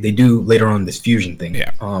because they do later on this fusion thing.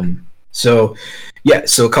 Yeah. So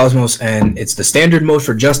Cosmos, and it's the standard mode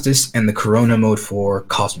for Justice and the Corona mode for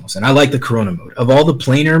Cosmos. And I like the Corona mode. Of all the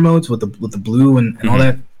planar modes with the blue and all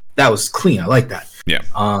that was clean. I like that. Yeah.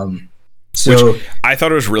 So which I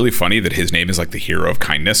thought it was really funny that his name is like the hero of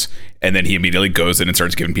kindness, and then he immediately goes in and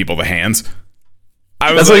starts giving people the hands.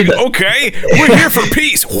 I was like, okay, we're here for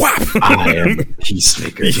peace. Whap! I am a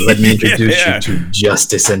peacemaker. Let me introduce you to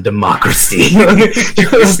justice and democracy.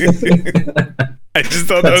 I just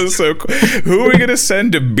thought that was so cool. Who are we going to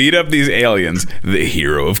send to beat up these aliens? The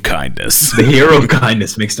hero of kindness. The hero of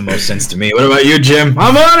kindness makes the most sense to me. What about you, Jim?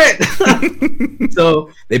 I'm on it! So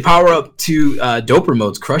they power up to doper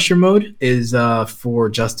modes. Crusher mode is for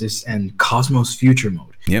Justice, and Cosmos Future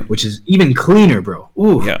mode, which is even cleaner, bro.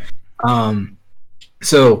 Ooh. Yeah.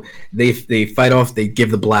 So they fight off, they give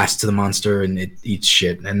the blast to the monster and it eats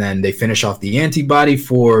shit. And then they finish off the antibody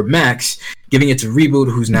for Max, giving it to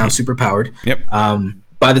Reboot, who's now super powered. Yep.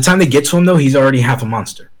 By the time they get to him, though, he's already half a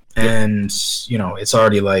monster. And, it's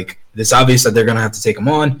already like, it's obvious that they're going to have to take him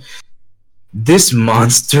on. This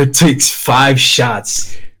monster takes 5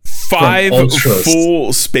 shots. 5 full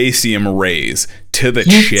Spacium rays to the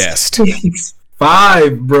chest.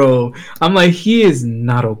 5, bro. I'm like, he is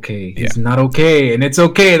not okay. He's not okay, and it's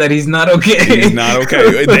okay that he's not okay. He's not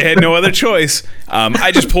okay. They had no other choice.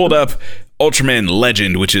 I just pulled up Ultraman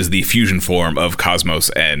Legend, which is the fusion form of Cosmos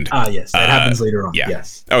and. Yes, that happens later on. Yeah.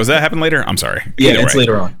 Yes. Oh, does that happen later? I'm sorry. Yeah, it's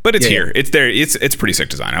later on. But it's here. It's there. It's pretty sick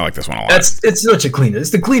design. I like this one a lot. It's such a clean. It's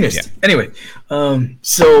the cleanest. Yeah. Anyway,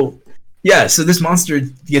 so this monster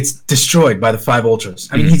gets destroyed by the 5 Ultras.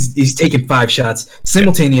 I mean, he's taken 5 shots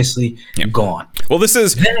simultaneously, gone. Well, this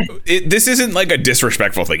isn't like a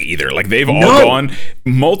disrespectful thing either. Like they've all gone.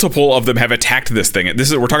 Multiple of them have attacked this thing.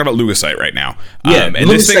 We're talking about Lucasite right now. And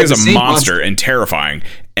this thing is a monster and terrifying,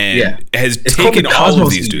 and has taken all of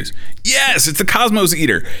these dudes. Yes, it's the Cosmos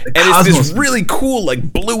Eater, and it's this really cool,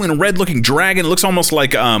 like blue and red looking dragon. It looks almost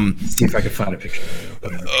like Let's see if I can find a picture.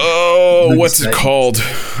 Oh, what's it called?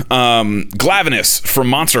 Glavenus from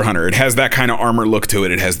Monster Hunter. It has that kind of armor look to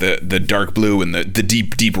it. It has the dark blue and the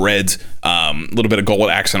deep reds. A little bit of gold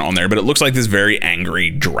accent on there, but it looks like this very angry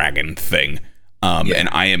dragon thing. And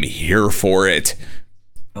I am here for it.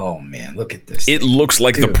 Oh man, look at this. It looks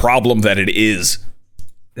like the problem that it is.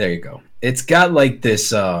 There you go. It's got like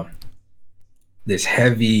this this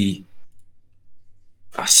heavy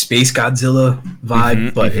Space Godzilla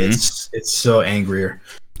vibe, but it's so angrier.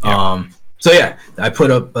 Yeah. So yeah, I put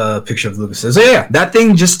up a picture of Lucas. So yeah, that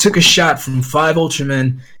thing just took a shot from 5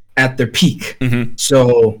 Ultramen at their peak.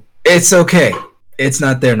 So it's okay. It's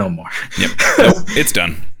not there no more. Yep. Nope, it's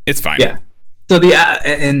done. It's fine. Yeah. So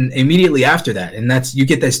and immediately after that, and that's, you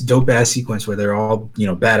get this dope ass sequence where they're all,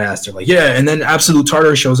 badass. They're like, and then Absolute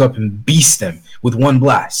Tartar shows up and beasts them with 1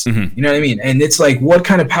 blast. You know what I mean? And it's like, what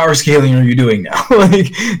kind of power scaling are you doing now?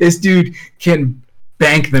 Like, this dude can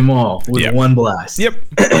bank them all with 1 blast. Yep.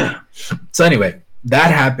 So anyway,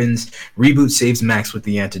 that happens. Reboot saves Max with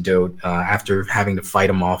the antidote after having to fight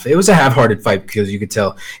him off. It was a half-hearted fight because you could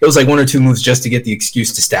tell it was like 1 or 2 moves just to get the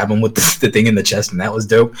excuse to stab him with the thing in the chest, and that was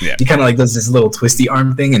dope. Yeah. He kind of like does this little twisty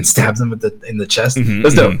arm thing and stabs him in the chest. It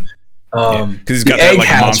was dope. Because he's got that like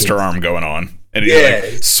monster arm going on. And he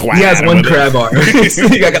has 1 crab arm.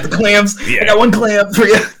 I got the clams. I got 1 clam for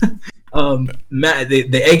you.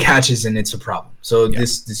 The egg hatches and it's a problem. So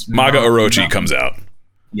this Maga Orochi comes out.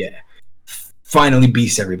 Yeah. Finally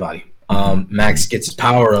beats everybody. Max gets his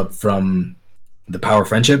power up from the power of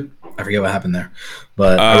friendship. I forget what happened there,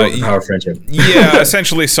 but I wrote the power of friendship. Yeah,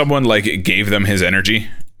 essentially someone like gave them his energy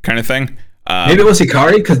kind of thing. Maybe it was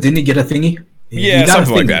Hikari, because didn't he get a thingy? Yeah,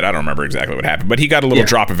 something like that. I don't remember exactly what happened, but he got a little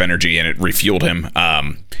drop of energy and it refueled him.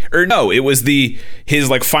 Or no, it was his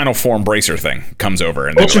like final form bracer thing comes over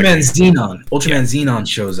and Ultraman Xenon. Ultraman Xenon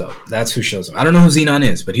shows up. That's who shows up. I don't know who Xenon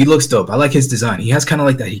is, but he looks dope. I like his design. He has kind of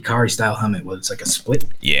like that Hikari style helmet where it's like a split.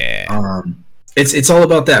 Yeah. It's all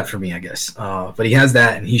about that for me, I guess. But he has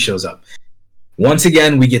that and he shows up. Once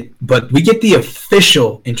again, we get the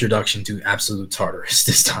official introduction to Absolute Tartarus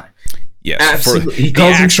this time. Yes, absolutely. He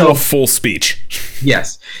calls himself full speech.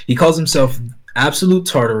 Yes, he calls himself Absolute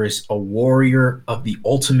Tartarus, a warrior of the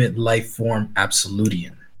ultimate life form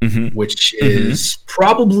Absolutian, which is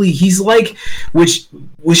probably which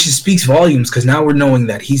speaks volumes, because now we're knowing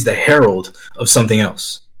that he's the herald of something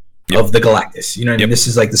else, of the Galactus. You know what I mean? This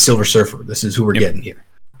is like the Silver Surfer. This is who we're getting here.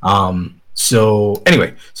 So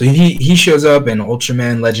anyway, so he shows up, and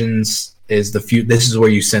Ultraman Legends is this is where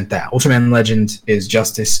you sent that. Ultraman Legend is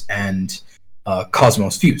Justice and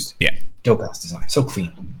Cosmos fused. Yeah. Dope ass design. So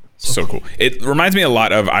clean. So cool. It reminds me a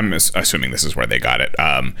lot of, I'm assuming this is where they got it.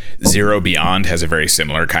 Zero Beyond has a very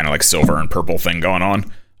similar kind of like silver and purple thing going on.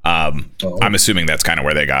 I'm assuming that's kind of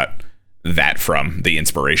where they got that from, the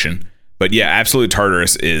inspiration. But yeah, Absolute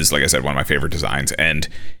Tartarus is, like I said, one of my favorite designs. And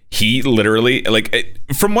he literally,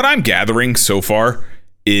 from what I'm gathering so far,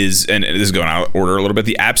 is, and this is going out of order a little bit,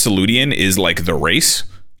 the Absolutian is like the race,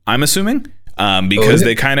 I'm assuming. Because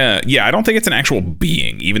they kind of, I don't think it's an actual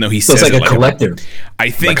being, even though he says it's like a collective.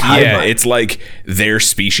 I think, it's like their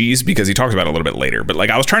species, because he talks about it a little bit later. But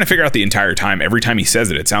like, I was trying to figure out the entire time, every time he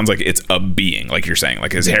says it, it sounds like it's a being, like you're saying,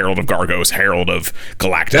 like his Herald of Gargos, Herald of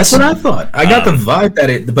Galactus. That's what I thought. I got the vibe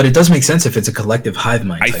that but it does make sense if it's a collective hive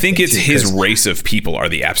mind. I think it's his race of people are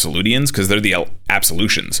the Absolutians, because they're the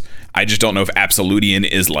Absolutions. I just don't know if Absolutian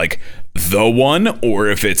is like the one, or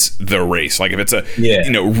if it's the race, like if it's a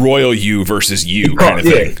royal you versus you kind of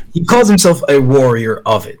thing. He calls himself a warrior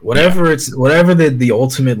of it. Whatever the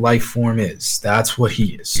ultimate life form is, that's what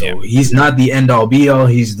he is. So he's not the end all be all.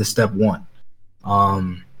 He's the step one.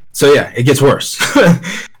 So yeah, it gets worse.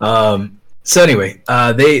 So anyway,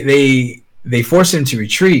 they force him to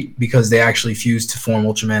retreat because they actually fuse to form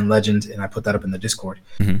Ultraman Legend, and I put that up in the Discord.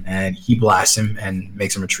 And he blasts him and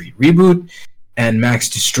makes him retreat. Reboot and Max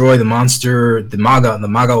destroy the monster, the Maga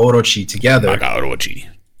Orochi together. Maga Orochi.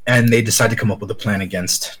 And they decide to come up with a plan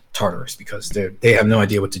against Tartarus, because they have no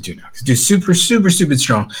idea what to do now. They're super, super, stupid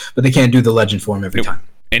strong, but they can't do the legend form every time.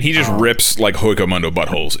 And he just rips like Hoikomundo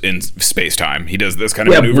buttholes in space time. He does this kind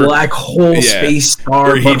of maneuver. Black hole space star.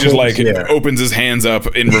 Where he just opens his hands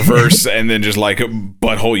up in reverse, and then just like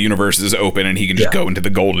butthole universe is open, and he can just go into the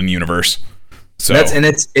golden universe. So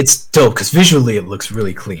it's dope, because visually it looks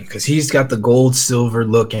really clean, because he's got the gold silver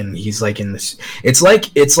look, and he's like in this. It's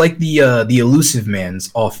like the Elusive Man's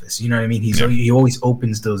office. You know what I mean? He always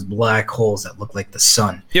opens those black holes that look like the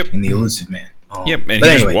sun. In the Elusive Man. And he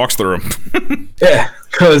just walks through them.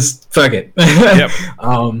 Because fuck it. Yep.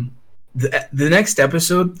 The next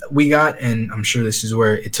episode we got, and I'm sure this is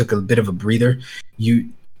where it took a bit of a breather,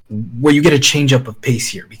 where you get a change up of pace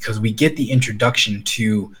here, because we get the introduction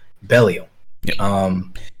to Belial.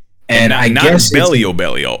 And I guess Belial,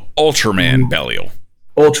 Ultraman Belial.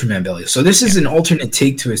 Ultraman Belial. So this is an alternate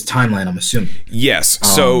take to his timeline, I'm assuming. Yes.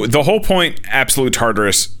 So the whole point Absolute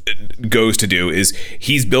Tartarus goes to do is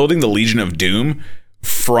he's building the Legion of Doom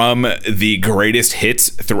from the greatest hits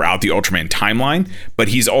throughout the Ultraman timeline, but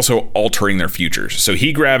he's also altering their futures. So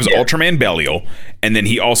he grabs Ultraman Belial, and then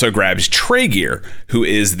he also grabs Tragear, who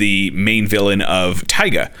is the main villain of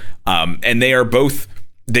Taiga. And they are both...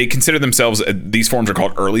 They consider themselves, these forms are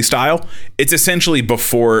called early style. It's essentially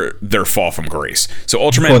before their fall from grace. So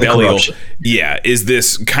Ultraman Belial, is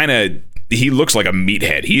this kind of, he looks like a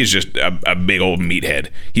meathead. He is just a big old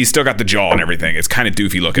meathead. He's still got the jaw and everything. It's kind of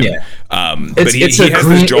doofy looking. But he has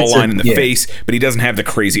this jawline in the face, but he doesn't have the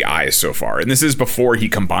crazy eyes so far. And this is before he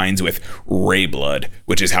combines with Ray Blood,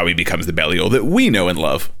 which is how he becomes the Belial that we know and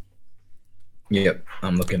love. Yep.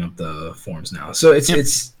 I'm looking up the forms now. So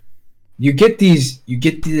it's you get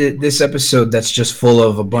this episode that's just full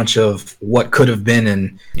of a bunch of what could have been,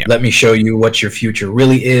 and let me show you what your future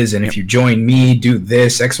really is, and if you join me, do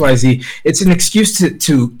this XYZ. It's an excuse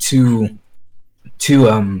to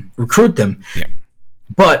recruit them.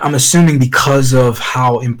 But I'm assuming because of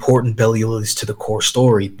how important Belial is to the core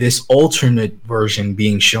story, this alternate version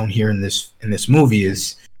being shown here in this movie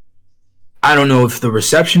is I don't know if the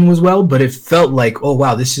reception was well, but it felt like, oh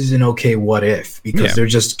wow, this is an okay what if, because they're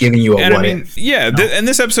just giving you a what if. Yeah, and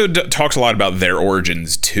this episode talks a lot about their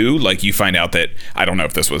origins too. Like you find out that, I don't know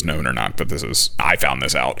if this was known or not, but I found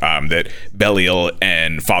this out, that Belial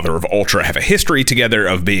and Father of Ultra have a history together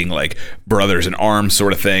of being like brothers in arms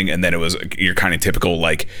sort of thing. And then it was your kind of typical,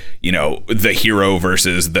 like, you know, the hero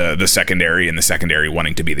versus the secondary, and the secondary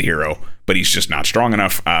wanting to be the hero, but he's just not strong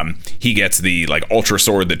enough. He gets the like Ultra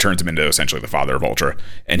sword that turns him into essentially the Father of Ultra,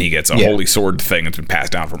 and he gets a holy sword thing that's been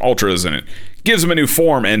passed down from Ultras, and it gives him a new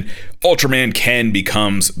form, and Ultraman Ken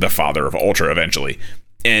becomes the Father of Ultra eventually.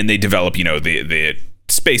 And they develop, you know, the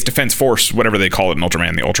Space Defense Force, whatever they call it in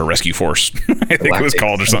Ultraman, the Ultra Rescue Force, I think it was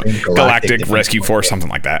called, or something. Galactic Rescue Force, something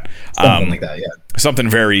like that. Something like that, yeah. Something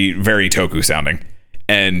very, very Toku sounding.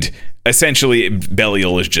 And essentially,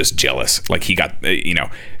 Belial is just jealous. Like, he got, you know,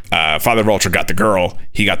 Father of Ultra got the girl,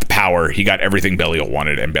 he got the power, he got everything Belial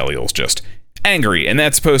wanted, and Belial's just angry. And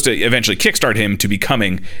that's supposed to eventually kickstart him to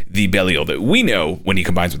becoming the Belial that we know when he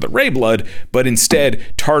combines with the Ray blood. But instead,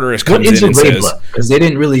 Tartarus comes in and says, because they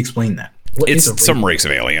didn't really explain that. It's some race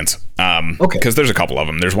of aliens. Okay. Because there's a couple of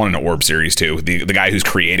them. There's one in the Orb series too. The guy who's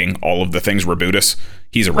creating all of the things, Rabutus,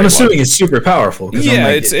 he's a Ray blood. I'm assuming it's super powerful. Yeah,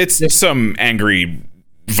 it's some angry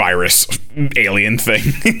virus alien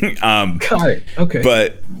thing. Got it. Okay.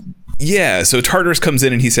 But yeah, so Tartarus comes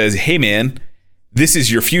in and he says, hey man, this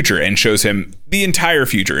is your future, and shows him the entire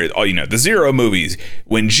future. All, you know, the Zero movies,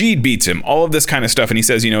 when Jeed beats him, all of this kind of stuff. And he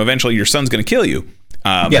says, you know, eventually your son's going to kill you.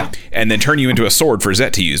 And then turn you into a sword for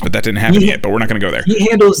Zet to use, but that didn't happen yet. But we're not going to go there. He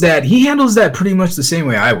handles that pretty much the same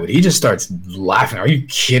way I would. He just starts laughing. Are you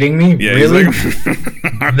kidding me? Yeah, really?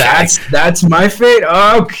 Like, That's my fate.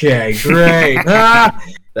 Okay, great.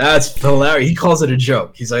 That's hilarious. He calls it a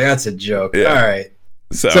joke. He's like, that's a joke. Yeah. All right.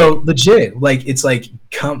 So legit, like, it's like,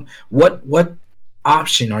 what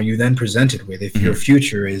option are you then presented with if your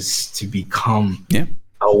future is to become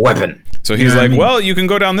a weapon? So he's like, well, you can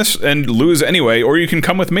go down this and lose anyway, or you can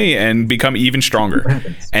come with me and become even stronger.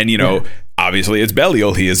 And, you know, obviously it's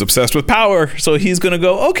Belial. He is obsessed with power. So he's going to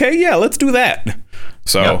go, okay, yeah, let's do that.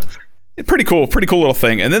 So pretty cool little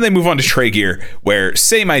thing. And then they move on to Tragear, where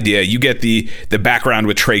same idea. You get the background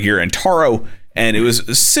with Tragear and Taro. And it was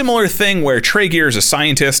a similar thing where Tragear is a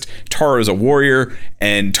scientist, Taro is a warrior,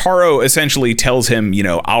 and Taro essentially tells him, you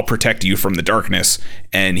know, I'll protect you from the darkness.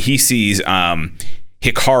 And he sees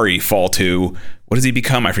Hikari fall to, what does he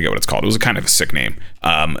become? I forget what it's called. It was a kind of a sick name.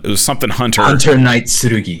 It was something Hunter Knight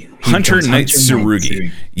Tsurugi.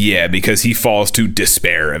 Yeah, because he falls to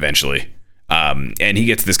despair eventually. And he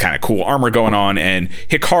gets this kind of cool armor going on, and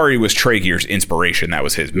Hikari was Tragear's inspiration. That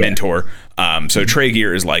was his mentor. So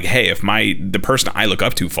Tragear is like, hey, if the person I look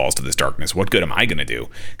up to falls to this darkness, what good am I going to do?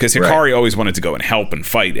 Because Hikari always wanted to go and help and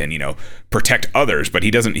fight and, you know, protect others, but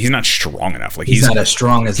he's not strong enough. Like, he's not as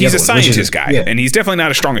strong as he's a scientist guy, and he's definitely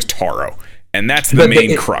not as strong as Taro. And that's the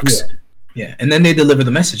main crux. Yeah, and then they deliver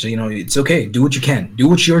the message. You know, it's okay. Do what you can. Do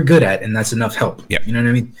what you're good at, and that's enough help. Yeah. You know what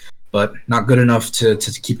I mean? But not good enough to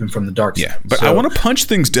keep him from the dark side. Yeah, but I want to punch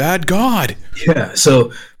things, Dad. God. Yeah,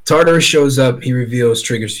 so Tartarus shows up. He reveals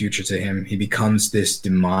Trigger's future to him. He becomes this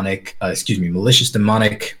malicious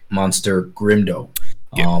demonic monster, Grimdo.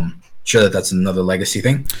 Yeah. Sure that's another legacy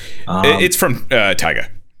thing. It's from Taiga.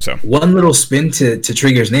 So one little spin to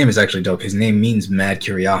Trigger's name is actually dope. His name means mad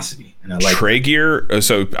curiosity, and I like Tragear.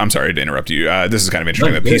 So I'm sorry to interrupt you. This is kind of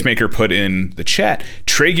interesting. That Peacemaker put in the chat.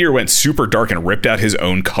 Tragear went super dark and ripped out his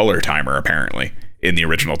own color timer, apparently, in the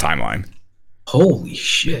original timeline. Holy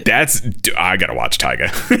shit! I gotta watch Taiga.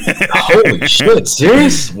 Holy shit!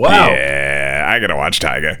 Serious? Wow. Yeah, I gotta watch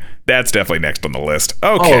Taiga. That's definitely next on the list.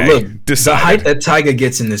 Okay. Oh, look, the hype that Taiga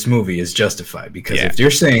gets in this movie is justified, because if you're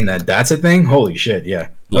saying that that's a thing, holy shit, yeah.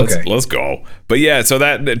 Let's go. But yeah, so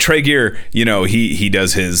that Tragear, you know, he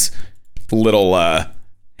does his little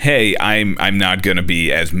hey, I'm not gonna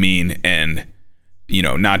be as mean and, you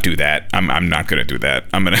know, not do that. I'm not gonna do that.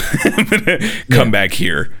 I'm gonna come back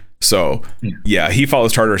here. So yeah, he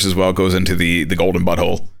follows Tartarus as well, goes into the golden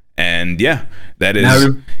butthole, and that is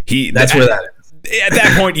that's where that is. At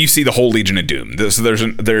that point, you see the whole Legion of Doom. So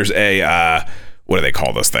there's a what do they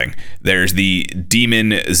call this thing? There's the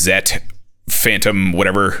Demon Zet Phantom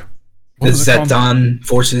whatever. The Zeton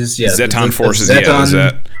forces, Zeton forces,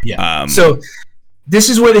 yeah. So this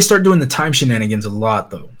is where they start doing the time shenanigans a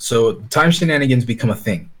lot, though. So time shenanigans become a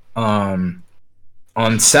thing. On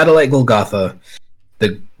Satellite Golgotha,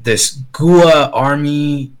 this Gua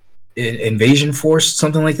army invasion force,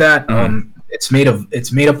 something like that. It's made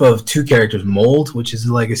up of two characters, Mold, which is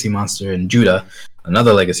a legacy monster, and Judah,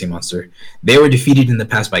 another legacy monster. They were defeated in the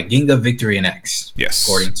past by Ginga, Victory, and X. Yes,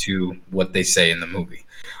 according to what they say in the movie.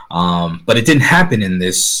 But it didn't happen in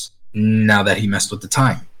this. Now that he messed with the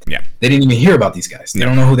time. Yeah. They didn't even hear about these guys. They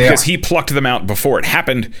don't know who they are. Because he plucked them out before it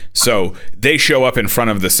happened. So they show up in front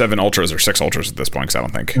of the 7 Ultras or 6 Ultras at this point, because I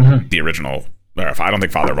don't think the original, I don't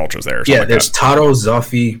think Father of Ultra's there. Yeah, there's Taro,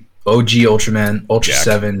 Zuffy, OG Ultraman, Ultra Jack.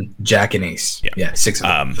 7, Jack, and Ace. Yeah, 6 of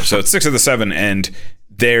them. So it's 6 of the 7, and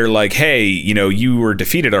they're like, hey, you were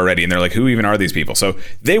defeated already. And they're like, who even are these people? So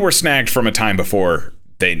they were snagged from a time before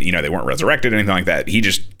they weren't resurrected or anything like that. He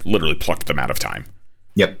just literally plucked them out of time.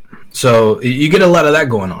 Yep. So you get a lot of that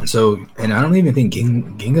going on. So, and I don't even think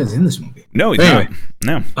Ginga's in this movie. No, he's anyway,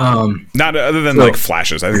 not. No. Not other than like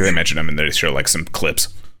flashes. I think they mentioned him and they show like some clips.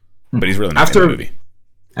 But he's really not in the movie.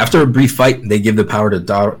 After a brief fight, they give the power to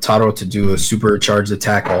Taro to do a supercharged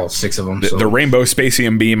attack, all 6 of them. The Rainbow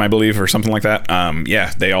Spacium Beam, I believe, or something like that.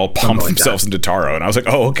 Yeah, they all pump themselves into Taro. And I was like,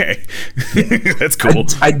 oh, okay. That's cool.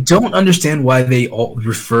 I don't understand why they all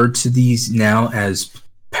refer to these now as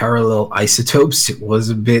parallel isotopes. It was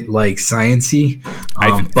a bit like sciencey,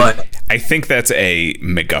 but I think that's a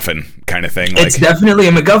MacGuffin kind of thing. It's definitely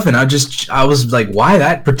a MacGuffin. I was like, why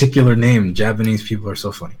that particular name? Japanese people are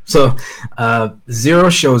so funny. So Zero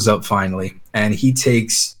shows up finally, and he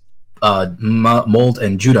takes Mold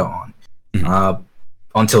and Judah on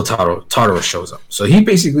until Taro shows up. So he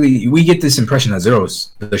basically, we get this impression that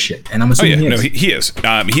Zero's the shit, and I'm assuming he is.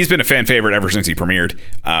 He's been a fan favorite ever since he premiered.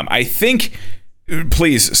 I think.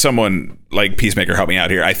 Please, someone like Peacemaker, help me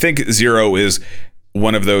out here. I think Zero is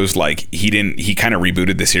one of those, like, he kind of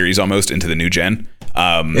rebooted the series almost into the new gen.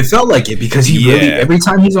 It felt like it because he really, every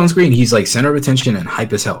time he's on screen, he's like center of attention and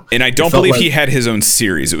hype as hell. And I don't believe he had his own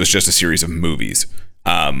series. It was just a series of movies.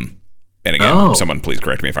 And again, someone please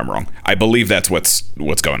correct me if I'm wrong. I believe that's what's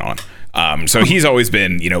going on. So he's always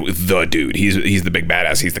been, the dude. He's the big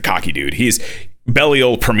badass. He's the cocky dude.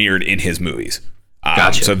 Belial premiered in his movies.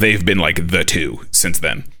 Gotcha. So they've been like the two since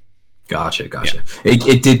then. Gotcha. Yeah.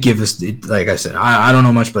 It did give us, like I said, I don't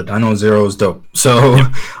know much, but I know Zero is dope. So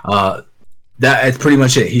that's pretty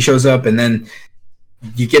much it. He shows up, and then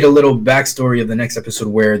you get a little backstory of the next episode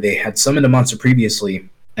where they had summoned a monster previously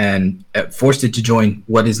and forced it to join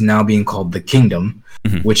what is now being called the Kingdom,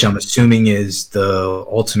 which I'm assuming is the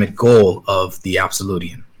ultimate goal of the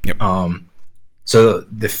Absolutian. Yep. So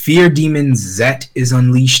the fear demon Zet is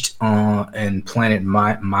unleashed on planet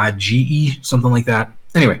Magi, something like that.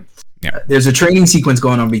 Anyway, there's a training sequence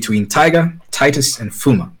going on between Taiga, Titus, and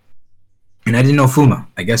Fuma. And I didn't know Fuma.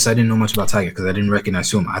 I guess I didn't know much about Taiga because I didn't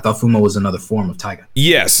recognize Fuma. I thought Fuma was another form of Taiga.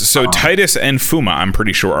 Yes, so Titus and Fuma, I'm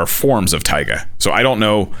pretty sure, are forms of Taiga. So I don't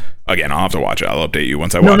know. Again, I'll have to watch it. I'll update you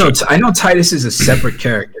once I watch it. I know Titus is a separate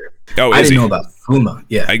character. Oh, I didn't know about Fuma.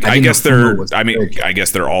 Yeah, I guess they're. I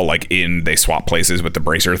guess they're all like they swap places with the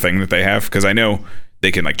bracer thing that they have, because I know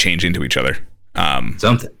they can like change into each other.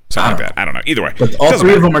 Something like that. I don't know. Either way, but all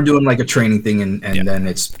 3 of them are doing like a training thing, and then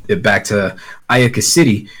it's back to Ayaka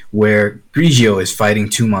City where Grigio is fighting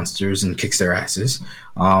 2 monsters and kicks their asses.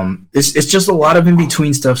 It's just a lot of in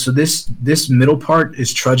between stuff. So this middle part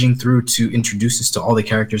is trudging through to introduce us to all the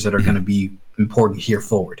characters that are going to be important here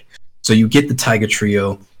forward. So you get the Taiga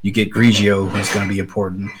trio, you get Grigio, who's going to be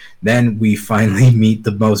important. Then we finally meet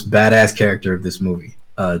the most badass character of this movie,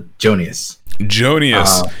 Jonius.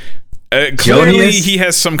 Clearly, he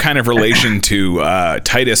has some kind of relation to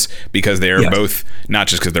Titus, because they are both, not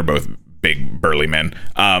just because they're both big burly men,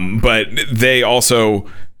 but they also,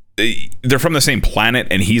 they're from the same planet,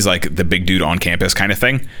 and he's like the big dude on campus kind of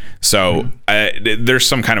thing. So there's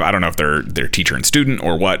some kind of, I don't know if they're teacher and student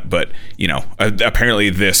or what, but apparently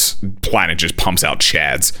this planet just pumps out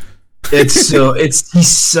chads. He's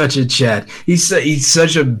such a Chad. He's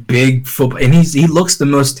such a big football, and he looks the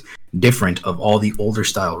most different of all the older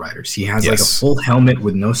style riders. He has like a full helmet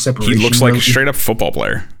with no separation. He looks like a straight up football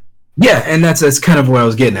player. Yeah, and that's kind of where I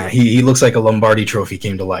was getting at. He looks like a Lombardi trophy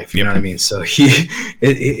came to life. You know what I mean? So he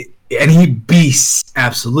beasts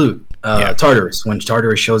absolute Tartarus. When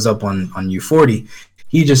Tartarus shows up on U40,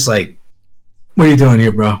 he just like, what are you doing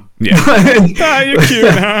here, bro? Yeah, you're cute,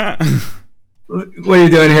 huh? What are you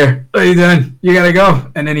doing here? What are you doing? You gotta go.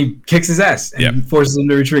 And then he kicks his ass and forces him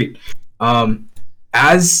to retreat.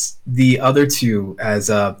 As the other two, as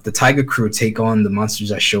the Taiga crew take on the monsters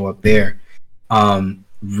that show up there,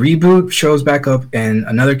 Reboot shows back up, and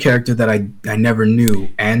another character that I never knew,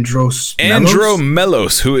 Andro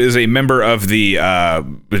Melos, who is a member of the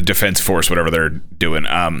Defense Force, whatever they're doing.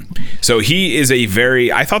 So he is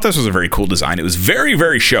I thought this was a very cool design. It was very,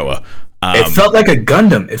 very Showa. It felt like a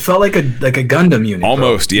Gundam. It felt like a Gundam unit.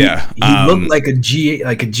 Almost, bro. Yeah. He looked like a G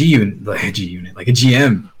unit, like a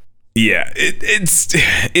GM. Yeah,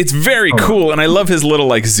 it's very cool, and I love his little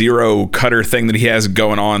like Zero cutter thing that he has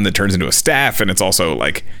going on that turns into a staff, and it's also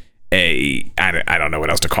like I don't know what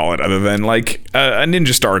else to call it other than like a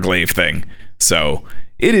Ninja Star Glaive thing. So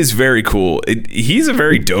it is very cool. He's a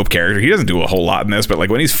very dope character. He doesn't do a whole lot in this, but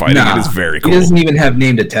like when he's fighting, it is very cool. He doesn't even have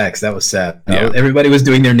named attacks. That was sad. Yeah. Everybody was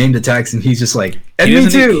doing their named attacks, and he's just like, and me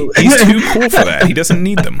too. He's too cool for that. He doesn't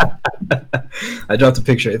need them. I dropped a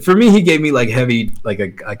picture. For me, he gave me like heavy, like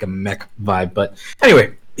a mech vibe. But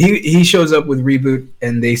anyway, he shows up with Reboot,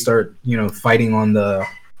 and they start fighting on the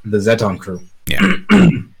Zeton crew. Yeah.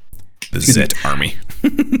 The Zet army.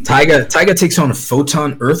 Taiga takes on a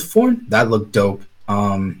photon Earth form. That looked dope.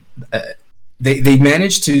 They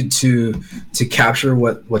managed to capture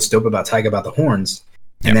what's dope about Taiga about the horns,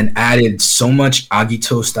 and then added so much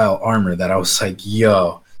Agito style armor that I was like,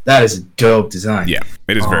 yo, that is a dope design. Yeah,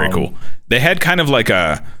 it is very cool. They had kind of like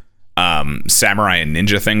a samurai and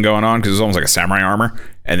ninja thing going on, because it was almost like a samurai armor,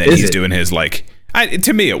 and then he's doing his like.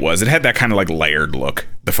 To me, it had that kind of like layered look,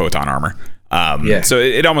 the photon armor. So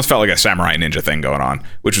it almost felt like a samurai ninja thing going on,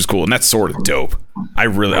 which was cool. And that sword is dope.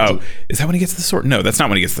 Is that when he gets the sword? No, that's not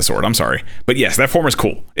when he gets the sword. I'm sorry. But yes, that form is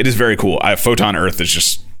cool. It is very cool. Photon Earth is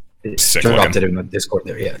just sick looking. Dropped it in the Discord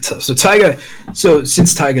there. Yeah. So Taiga,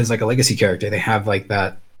 since Taiga is like a legacy character, they have like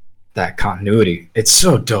that continuity. It's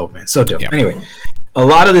so dope, man. So dope. Yeah. Anyway, a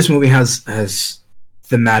lot of this movie has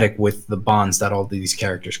thematic with the bonds that all these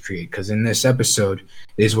characters create. Because in this episode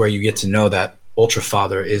is where you get to know that Ultra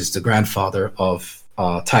Father is the grandfather of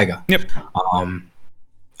Taiga. Yep.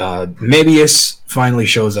 Mebius finally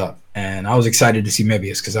shows up, and I was excited to see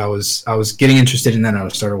Mebius because I was getting interested in that, and I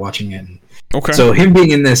started watching it. Okay. So him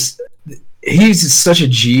being in this, he's such a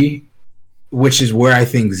G, which is where I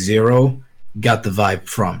think Zero got the vibe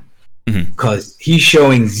from, because he's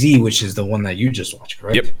showing Z, which is the one that you just watched,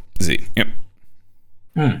 right? Yep. Z. Yep.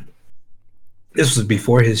 This was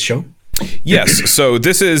before his show. Yes, so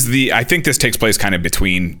this is I think this takes place kind of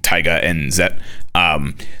between Taiga and Zet.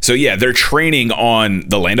 So yeah, they're training on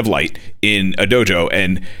the Land of Light in a dojo,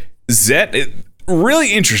 and Zet,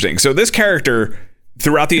 really interesting. So this character,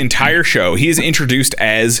 throughout the entire show, he is introduced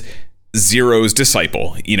as Zero's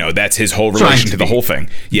disciple. That's his whole relation to the whole thing.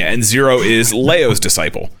 Yeah, and Zero is Leo's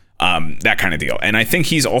disciple. That kind of deal. And I think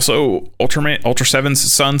he's also Ultra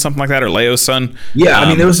 7's son, something like that, or Leo's son. Yeah, I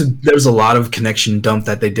mean, there was a lot of connection dump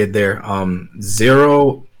that they did there.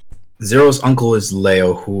 Zero's uncle is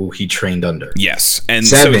Leo, who he trained under. Yes, and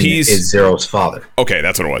 7 so he's is Zero's father. Okay,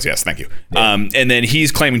 that's what it was. Yes, thank you. Yeah. And then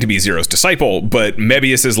he's claiming to be Zero's disciple, but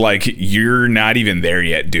Mebius is like, "You're not even there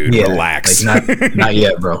yet, dude. Yeah, relax." Like not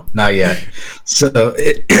yet, bro. Not yet. So,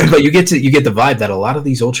 but you get the vibe that a lot of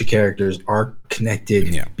these Ultra characters are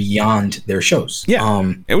connected beyond their shows.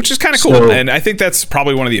 Yeah, which is kind of cool, and I think that's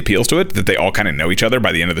probably one of the appeals to it, that they all kind of know each other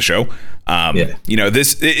by the end of the show.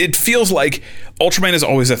 It feels like Ultraman is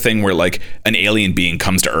always a thing where like an alien being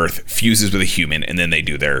comes to Earth, fuses with a human, and then they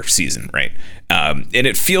do their season, right? And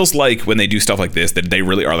it feels like when they do stuff like this that they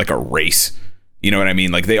really are like a race. You know what I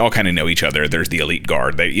mean? Like they all kind of know each other. There's the elite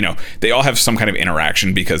guard. They all have some kind of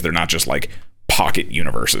interaction because they're not just like pocket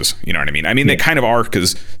universes. You know what I mean? I mean, they kind of are,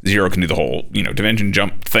 because Zero can do the whole dimension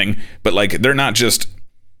jump thing, but like they're not just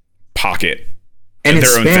pocket. And it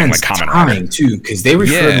spans time too, because they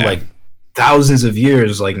refer to like thousands of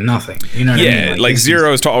years like nothing. You know what I mean? Like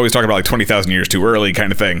Zero is always talking about like 20,000 years too early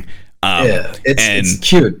kind of thing. It's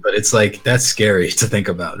cute, but it's like that's scary to think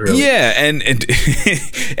about, really. Yeah, and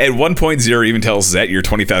at one point Zero even tells Zet, "You're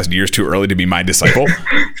 20,000 years too early to be my disciple."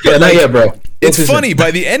 Not yet, bro. It's funny, by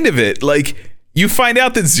the end of it, like you find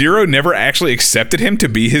out that Zero never actually accepted him to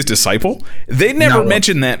be his disciple. They never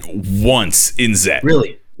mentioned that once in Zet.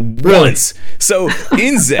 Really? Once. So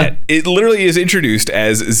in Zet, it literally is introduced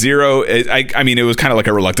as Zero. I mean, it was kind of like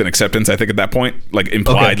a reluctant acceptance, I think, at that point, like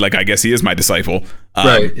implied, like I guess he is my disciple.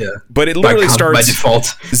 Right. Yeah. But it literally starts by default.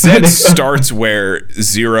 Zet starts where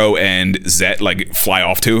Zero and Zet like fly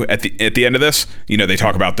off to at the end of this. They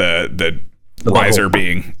talk about the riser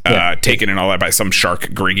being taken and all that by some shark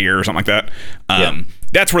Grigir or something like that.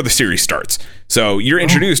 That's where the series starts. So you're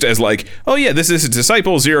introduced as like, oh yeah, this is his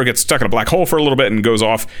disciple. Zero gets stuck in a black hole for a little bit and goes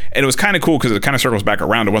off. And it was kind of cool because it kind of circles back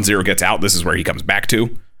around. And once Zero gets out, this is where he comes back to.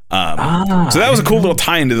 So that was a cool little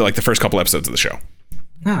tie into like the first couple episodes of the show.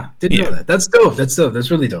 Didn't know that. That's dope.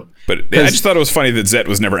 That's really dope. But I just thought it was funny that Zet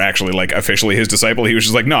was never actually like officially his disciple. He was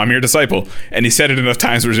just like, no, I'm your disciple. And he said it enough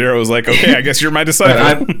times where Zero was like, okay, I guess you're my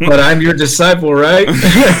disciple. but I'm your disciple, right?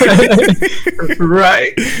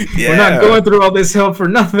 Right. Yeah. We're not going through all this hell for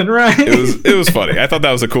nothing, right? It was funny. I thought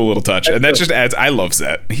that was a cool little touch. And that just adds, I love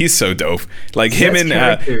Zet. He's so dope. Like him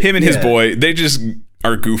and his boy, they just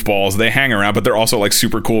are goofballs. They hang around, but they're also like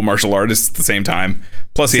super cool martial artists at the same time.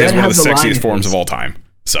 Plus, he has one of the sexiest forms of all time.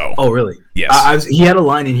 So, oh really? Yes. He had a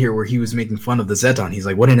line in here where he was making fun of the Zeton. He's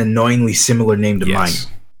like, "What an annoyingly similar name to mine."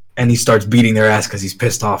 And he starts beating their ass because he's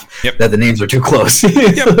pissed off that the names are too close.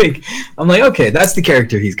 Like, I'm like, okay, that's the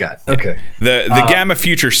character he's got. Okay. The Gamma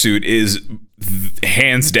Future suit is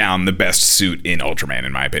hands down the best suit in Ultraman,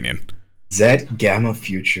 in my opinion. Zet Gamma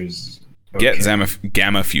Futures. Okay. Get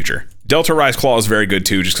Gamma Future. Delta Rise Claw is very good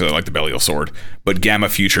too, just because I like the Belial sword. But Gamma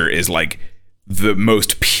Future is like the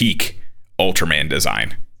most peak Ultraman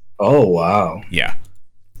design. Oh wow. Yeah.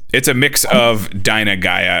 It's a mix of Dyna,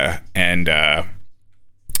 Gaia, and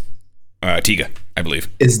Tiga, I believe.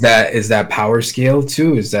 Is that power scale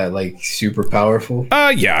too? Is that like super powerful?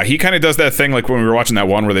 Yeah, he kind of does that thing like when we were watching that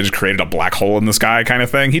one where they just created a black hole in the sky kind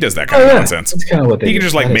of thing. He does that kind of nonsense. That's kind of what he can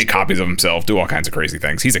just like make copies of himself, do all kinds of crazy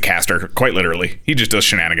things. He's a caster, quite literally. He just does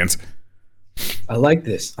shenanigans. I like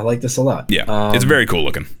this. I like this a lot. Yeah, it's very cool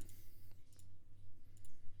looking.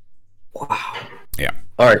 Wow. Yeah.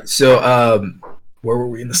 All right, so where were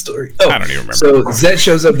we in the story? I don't even remember. So Zed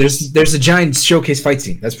shows up. There's a giant showcase fight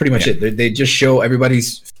scene. That's pretty much it. They just show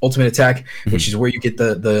everybody's ultimate attack, which is where you get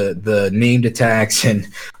the named attacks. And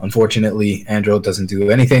unfortunately, Andro doesn't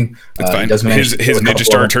do anything. It's fine. His ninja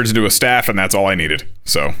star turns into a staff, and that's all I needed.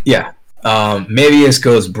 So yeah, Mavius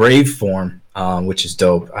goes brave form, which is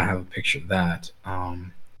dope. I have a picture of that.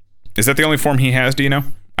 Is that the only form he has? Do you know?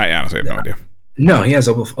 I honestly have no idea. No, he has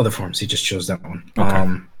other forms. He just chose that one.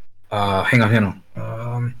 Okay. Hang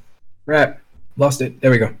on. Rap. Lost it. There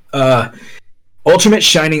we go. Ultimate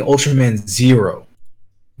Shining Ultraman Zero.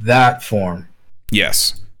 That form.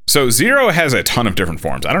 Yes. So Zero has a ton of different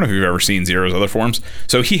forms. I don't know if you've ever seen Zero's other forms.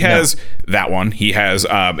 So he has that one. He has,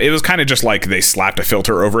 it was kind of just like they slapped a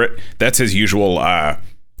filter over it. That's his usual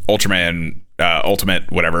Ultraman, Ultimate,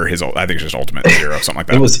 whatever. I think it's just Ultimate Zero, something like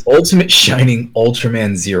that. It was Ultimate Shining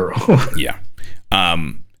Ultraman Zero. Yeah.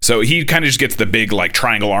 So he kind of just gets the big like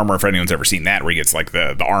triangle armor, if anyone's ever seen that, where he gets like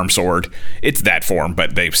the arm sword. It's that form,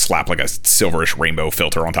 but they slap like a silverish rainbow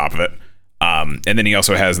filter on top of it. And then he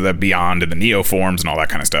also has the Beyond and the Neo forms and all that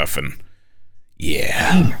kind of stuff. And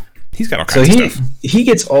yeah, he's got all kinds of stuff. He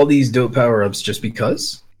gets all these dope power ups just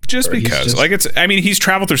because. Like he's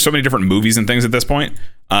traveled through so many different movies and things at this point.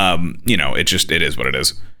 It is what it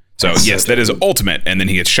is. So yes, that is Ultimate, and then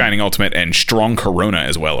he gets Shining Ultimate and Strong Corona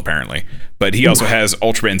as well, apparently. But he also has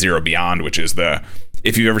Ultraman Zero Beyond, which is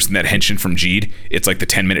if you've ever seen that henshin from Jeed, it's like the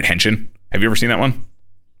 10-minute henshin. Have you ever seen that one?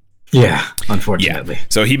 Yeah, unfortunately. Yeah.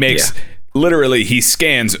 So he makes literally he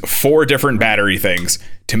scans 4 different battery things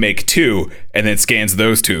to make 2, and then scans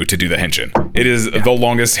those 2 to do the henshin. It is the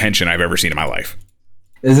longest henshin I've ever seen in my life.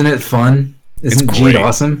 Isn't it fun? Isn't Jeed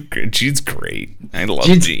awesome? Jeed's great. I love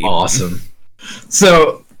Jeed. Awesome.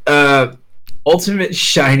 So Ultimate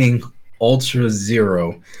Shining Ultra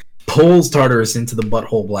Zero pulls Tartarus into the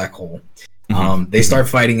butthole black hole. They start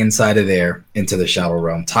fighting inside of there into the Shadow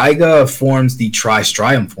Realm. Taiga forms the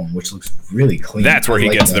Tri-Strium form, which looks really clean. That's where he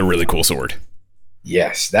gets the really cool sword.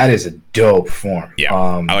 Yes, that is a dope form. Yeah,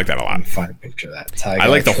 I like that a lot. Let me find a picture of that. I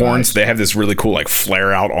like the horns. They have this really cool like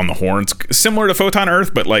flare out on the horns, similar to Photon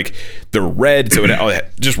Earth, but like the red, so it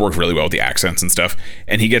just works really well with the accents and stuff.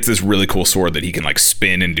 And he gets this really cool sword that he can like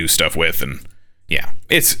spin and do stuff with, and yeah,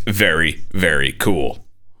 it's very, very cool.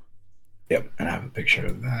 Yep, and I have a picture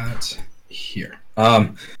of that here.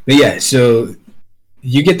 But yeah, so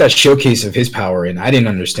you get that showcase of his power, and I didn't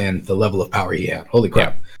understand the level of power he had. Holy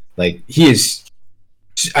crap! Yeah. Like he is.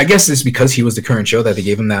 I guess it's because he was the current show that they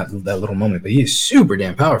gave him that little moment, but he is super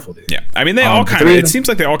damn powerful, dude. Yeah, I mean, they all kind of. It seems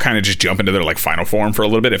like they all kind of just jump into their like final form for a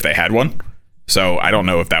little bit if they had one. So I don't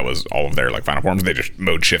know if that was all of their like final forms. They just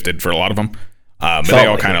mode shifted for a lot of them, but they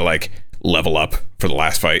all kind of like level up for the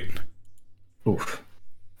last fight. Oof,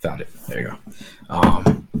 found it. There you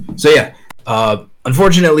go. So yeah.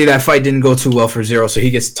 Unfortunately, that fight didn't go too well for Zero, so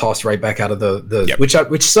he gets tossed right back out of the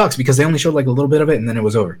which sucks because they only showed like a little bit of it and then it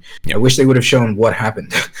was over. I wish they would have shown what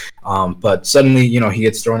happened. But suddenly, he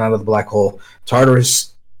gets thrown out of the black hole.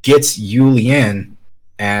 Tartarus gets Yulian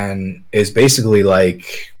and is basically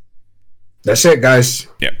like, "That's it, guys."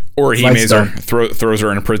 Yeah, or he makes her throws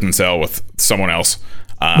her in a prison cell with someone else,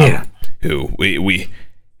 who we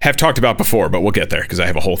have talked about before, but we'll get there because I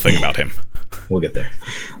have a whole thing about him. We'll get there.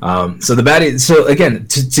 So the baddies. So again,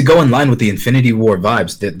 to go in line with the Infinity War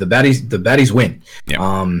vibes, the baddies win.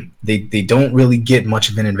 Yeah. They don't really get much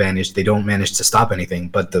of an advantage. They don't manage to stop anything.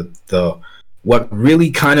 But the what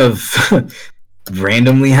really kind of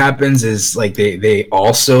randomly happens is like they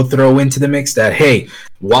also throw into the mix that, hey,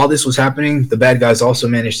 while this was happening, the bad guys also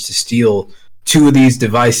managed to steal 2 of these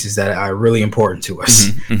devices that are really important to us.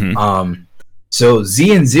 So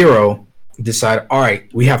Z and Zero decide, all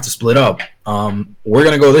right, we have to split up. We're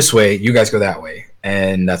gonna go this way. You guys go that way,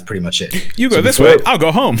 and that's pretty much it. You go this way. I'll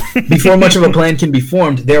go home. Before much of a plan can be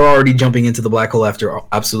formed, they're already jumping into the black hole after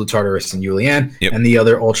Absolute Tartarus and Yulian, and the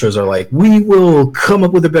other Ultras are like, we will come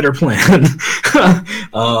up with a better plan.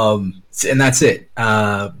 And that's it.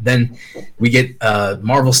 Then we get a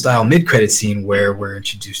Marvel-style mid-credit scene where we're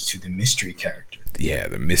introduced to the mystery character. Yeah,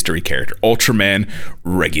 the mystery character, Ultraman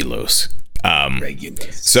Regulus.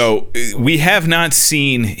 So we have not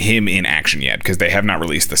seen him in action yet because they have not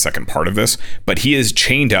released the second part of this, but he is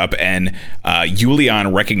chained up, and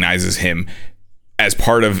Yulian recognizes him as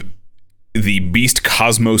part of the Beast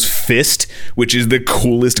Cosmos Fist, which is the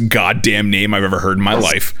coolest goddamn name I've ever heard in my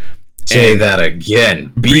life. Say that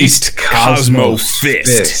again. Beast Cosmos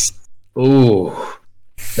Fist. Ooh,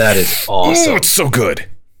 that is awesome. Oh, it's so good.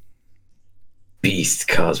 Beast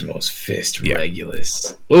Cosmos Fist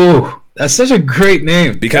Regulus. Ooh, that's such a great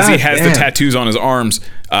name. Because he has the tattoos on his arms.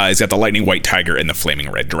 He's got the lightning white tiger and the flaming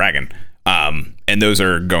red dragon. And those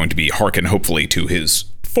are going to be hearken, hopefully, to his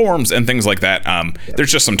forms and things like that.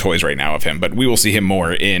 There's just some toys right now of him, but we will see him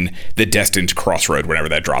more in the Destined Crossroad whenever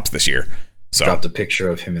that drops this year. So dropped a picture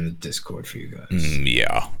of him in the Discord for you guys.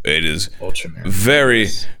 Yeah, it is Ultraman. Very,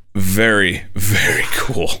 very, very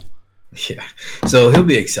cool. Yeah, so he'll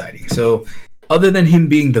be exciting. So other than him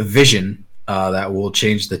being the Vision that will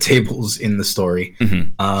change the tables in the story,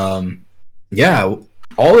 yeah,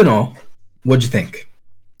 all in all, what'd you think?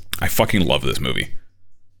 I fucking love this movie.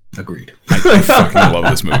 Agreed. I fucking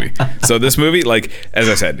love this movie. So this movie, like, as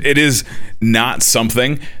I said, it is not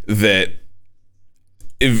something that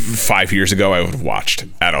 5 years ago I would have watched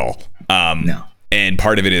at all. No. And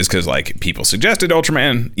part of it is because, like, people suggested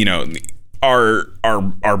Ultraman, you know,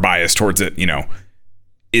 our bias towards it, you know,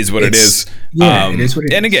 is what it is. Yeah, it is what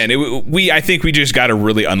it is. And again, I think we just got a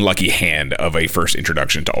really unlucky hand of a first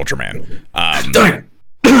introduction to Ultraman.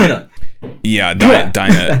 Yeah,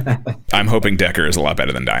 Dinah. I'm hoping Decker is a lot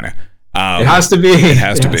better than Dinah. It has to be. It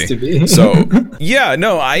has to be. So, yeah,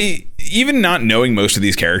 no, I even not knowing most of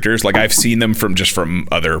these characters, like I've seen them from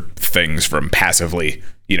other things, from passively,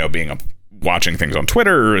 you know, watching things on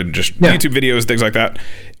Twitter and just YouTube videos, things like that.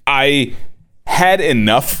 I had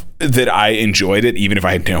enough that I enjoyed it, even if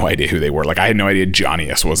I had no idea who they were. Like I had no idea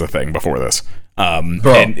Johnnyus was a thing before this.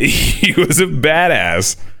 And he was a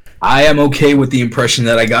badass. I am okay with the impression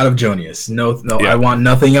that I got of Johnnyus. No, I want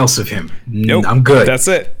nothing else of him. Nope, I'm good. That's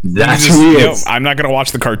it. That's who he is. I'm not going to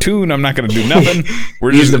watch the cartoon. I'm not going to do nothing.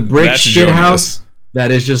 He's the brick shit house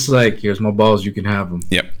that is just like, here's my balls, you can have them.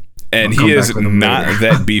 Yep. And he is not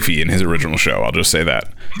that beefy in his original show. I'll just say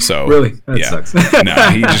that. So really, that sucks. No,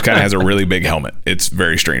 he just kind of has a really big helmet. It's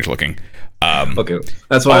very strange looking. Okay,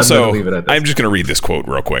 that's why I'm going to leave it at this. I'm just going to read this quote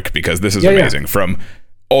real quick because this is amazing. From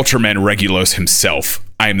Ultraman Regulus himself.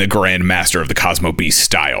 I am the Grand Master of the Cosmo Beast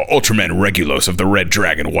style. Ultraman Regulus of the Red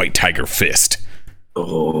Dragon White Tiger Fist.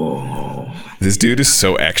 Oh. This dude is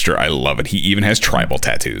so extra. I love it. He even has tribal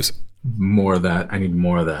tattoos. More of that. I need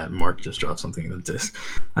more of that. Mark just dropped something in the disc.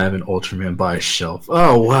 I have an Ultraman by a shelf.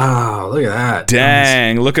 Oh, wow. Look at that.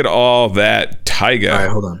 Dang. Look at all that taiga. All right,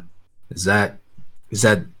 hold on. Is that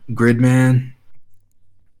Gridman?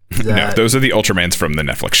 No, those are the Ultramans from the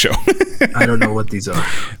Netflix show. I don't know what these are.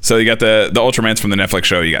 So you got the Ultramans from the Netflix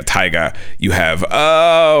show. You got Taiga. You have,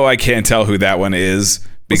 I can't tell who that one is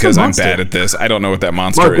because I'm bad at this. I don't know what that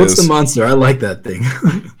monster Mark, is. What's the monster? I like that thing.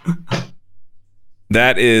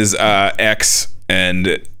 That is X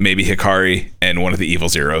and maybe Hikari and one of the Evil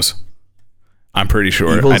Zeros. I'm pretty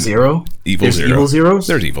sure. Evil Zero? Evil Zero. Evil Zeros?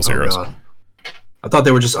 There's Evil Zeros. God. I thought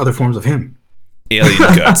they were just other forms of him. Alien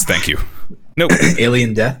Guts. Thank you. Nope.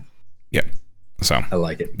 Alien Death? Yep. So I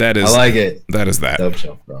like it. I like it. That is that. Dope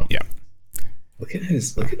shelf, bro. Yeah. Look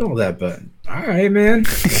at all that button. All right, man.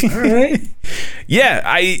 All right.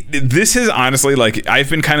 Yeah, this is honestly, like, I've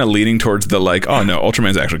been kind of leaning towards the, like, oh no,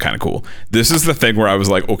 Ultraman's actually kind of cool. This is the thing where I was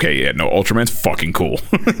like, okay, yeah, no, Ultraman's fucking cool.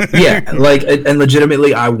 Yeah, like, and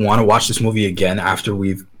legitimately, I want to watch this movie again after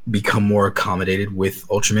we've become more accommodated with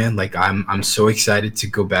Ultraman. Like, I'm so excited to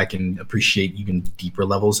go back and appreciate even deeper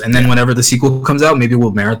levels. And then whenever the sequel comes out, maybe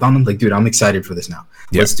we'll marathon them. Like, dude, I'm excited for this now.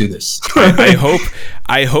 Yep. Let's do this.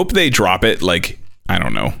 I hope they drop it, like, I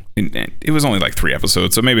don't know. It was only like 3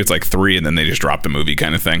 episodes, so maybe it's like 3 and then they just drop the movie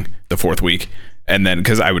kind of thing the 4th week. And then,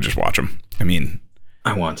 because I would just watch them. I mean,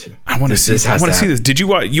 I want to see this. Did you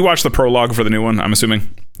watch the prologue for the new one? I'm assuming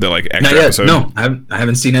the like extra episode. No, I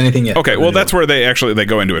haven't seen anything yet. Okay, well that's where they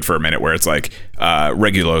go into it for a minute, where it's like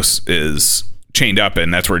Regulus is chained up,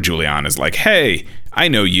 and that's where Julian is like, hey, I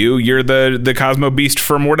know you. You're the Cosmo Beast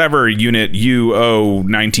from whatever unit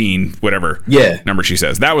UO19, whatever number she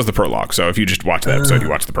says. That was the prologue. So if you just watch that episode, you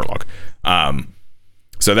watch the prologue.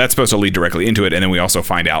 So that's supposed to lead directly into it. And then we also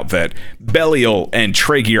find out that Belial and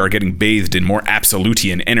Tragi are getting bathed in more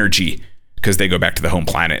Absolutian energy because they go back to the home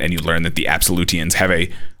planet, and you learn that the Absolutians have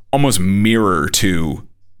a almost mirror to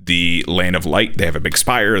the Land of Light. They have a big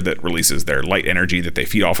spire that releases their light energy that they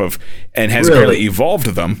feed off of and has apparently evolved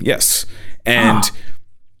them. Yes. And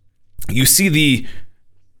you see the,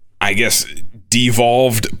 I guess,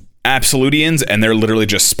 devolved Absolutians, and they're literally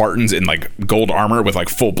just Spartans in like gold armor with like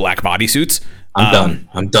full black bodysuits.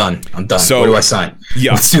 I'm done. So what do I sign?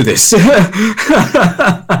 Yeah. Let's do this.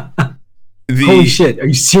 Holy shit, are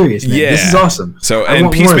you serious, man? Yeah. This is awesome. So,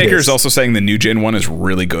 and Peacemaker is also saying the new gen one is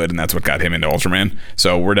really good, and that's what got him into Ultraman.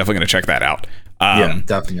 So we're definitely going to check that out. Yeah,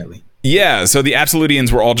 definitely. Yeah, so the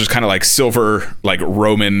Absolutians were all just kind of like silver, like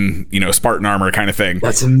Roman, Spartan armor kind of thing.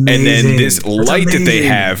 That's amazing. And then this light that they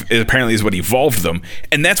have apparently is what evolved them.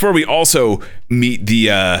 And that's where we also meet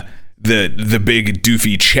the big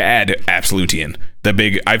doofy Chad Absolutian.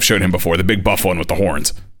 I've shown him before, the big buff one with the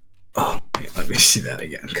horns. Oh, let me see that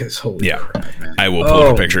again, because holy crap, man. I will pull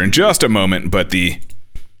up a picture in just a moment, but the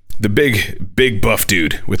big buff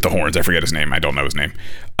dude with the horns, I forget his name, I don't know his name,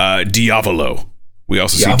 Diavolo. We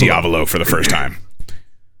also see Diavolo for the first time.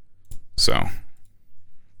 So,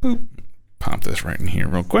 pop this right in here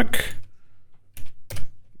real quick.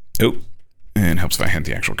 And helps if I hit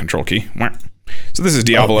the actual control key. So this is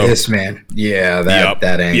Diavolo. This man. Yeah,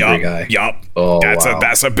 that angry guy. Yup. Oh,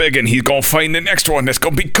 that's a big one. He's going to fight in the next one. That's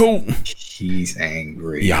going to be cool. He's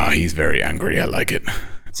angry. Yeah, he's very angry. I like it.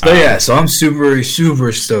 So I'm super,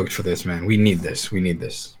 super stoked for this, man. We need this.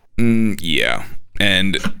 Yeah.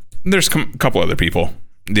 And there's a couple other people.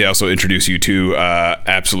 They also introduce you to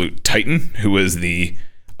Absolute Titan, who is the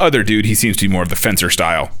other dude. He seems to be more of the fencer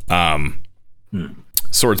style.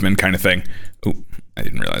 Swordsman kind of thing. Ooh, I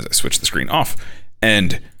didn't realize I switched the screen off.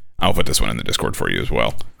 And I'll put this one in the Discord for you as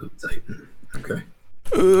well. Okay.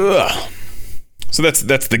 So that's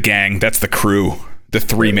the gang. That's the crew. The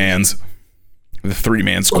three-man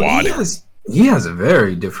squad. Well, he has a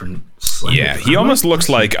very different slang. Yeah, he almost looks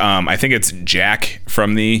like I think it's Jack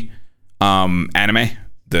from the anime,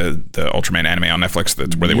 the Ultraman anime on Netflix.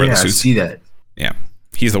 That's where they wear the suits. I see that. Yeah,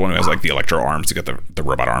 he's the one who has like the electro arms. He got the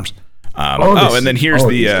robot arms. And then here's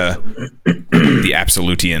the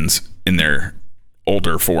Absolutians in their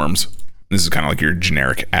older forms. This is kind of like your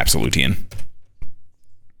generic Absolutian.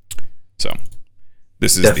 So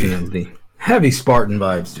this is definitely heavy Spartan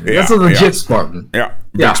vibes, dude. That's a legit Spartan. Yeah,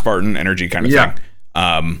 big Spartan energy kind of thing.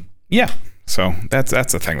 So that's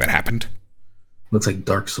the thing that happened. Looks like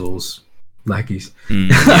Dark Souls lackeys.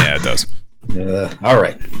 Yeah, it does. All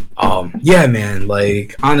right. Yeah, man.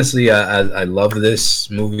 Like, honestly, I love this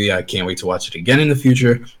movie. I can't wait to watch it again in the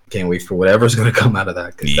future. Can't wait for whatever's gonna come out of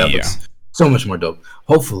that, because that looks so much more dope.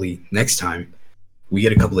 Hopefully, next time we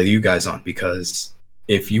get a couple of you guys on, because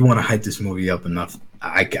if you want to hype this movie up enough,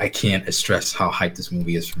 I can't stress how hyped this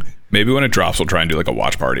movie is for me. Maybe when it drops, we'll try and do like a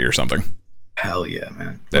watch party or something. Hell yeah,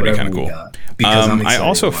 man. That'd be kind of cool. I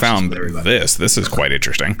also found this. This is quite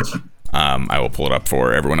interesting. I will pull it up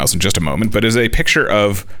for everyone else in just a moment, but is a picture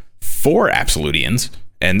of 4 Absolutians,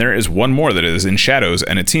 and there is one more that is in shadows,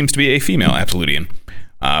 and it seems to be a female Absolutian.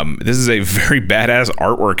 This is a very badass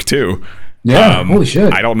artwork too. Yeah, holy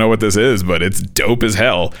shit. I don't know what this is, but it's dope as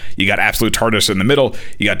hell. You got Absolute Tartarus in the middle,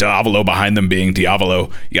 you got Diavolo behind them being Diavolo,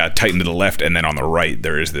 you got Titan to the left, and then on the right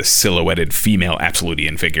there is this silhouetted female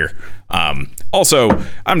Absolutian figure. Also,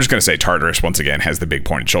 I'm just going to say Tartarus once again has the big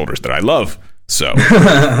pointed shoulders that I love. So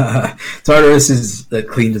Tartarus is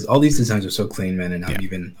clean. All these designs are so clean, man, and I'm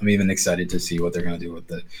even excited to see what they're gonna do with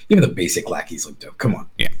even the basic lackeys look dope. Come on,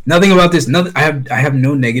 nothing about this. I have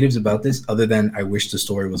no negatives about this other than I wish the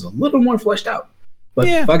story was a little more fleshed out. But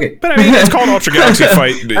fuck it. But I mean, it's called Ultra Galaxy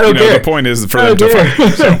Fight. The point is for them to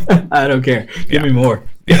fight. So. I don't care. Give me more.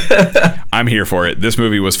 I'm here for it. This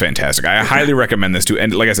movie was fantastic. I highly recommend this to.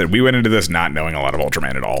 And like I said, we went into this not knowing a lot of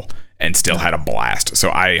Ultraman at all, and still had a blast. So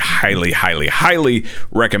I highly, highly, highly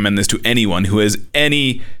recommend this to anyone who has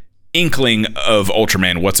any inkling of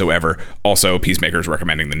Ultraman whatsoever. Also, Peacemaker's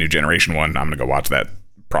recommending the new generation one. I'm gonna go watch that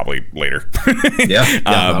probably later.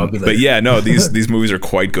 But yeah, no, these movies are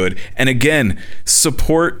quite good. And again,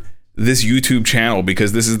 support this YouTube channel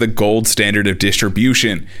because this is the gold standard of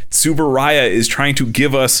distribution. Tsuburaya is trying to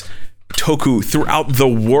give us Toku throughout the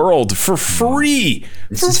world for free.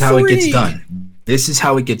 This is how it gets done. This is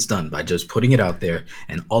how it gets done, by just putting it out there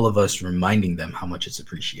and all of us reminding them how much it's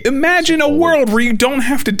appreciated. Imagine a world where you don't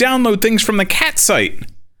have to download things from the cat site.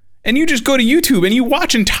 and you just go to YouTube and you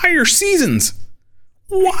watch entire seasons.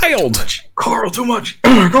 Wild. Carl, too much.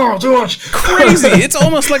 Carl, too much. Crazy. It's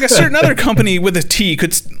almost like a certain other company with a T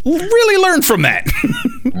could really learn from that.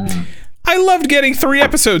 I loved getting 3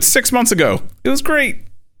 episodes 6 months ago. It was great.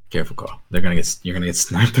 Careful, Carl. You're gonna get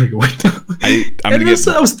sniped through your window. I'm gonna get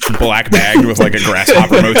black bagged with like a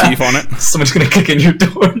grasshopper motif on it. Someone's gonna kick in your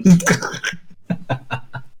door.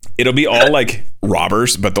 It'll be all like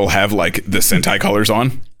robbers, but they'll have like the Sentai colors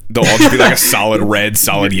on. They'll all just be like a solid red,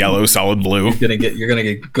 solid yellow, solid blue. You're gonna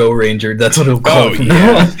get Go Ranger. That's what it'll call it from yeah.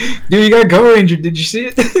 now on. Dude, you got Go Ranger. Did you see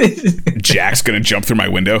it? Jack's gonna jump through my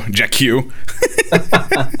window. Jack Q.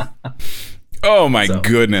 Oh my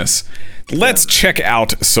goodness. Let's check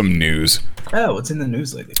out some news. Oh, what's in the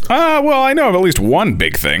news lately? Well, I know of at least one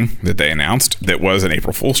big thing that they announced that was an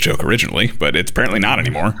April Fool's joke originally, but it's apparently not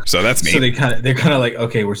anymore. So that's neat. So they're kind of like,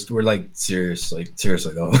 okay, we're like serious, like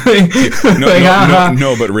seriously though.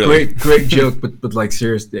 No, but really, great joke, but like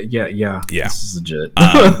serious. Yeah. This is legit.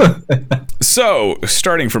 So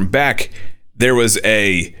starting from back, there was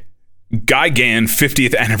a Gigan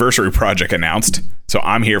 50th anniversary project announced. So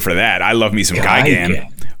I'm here for that. I love me some Gigan.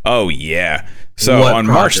 Oh yeah. So on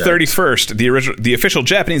March 31st, the official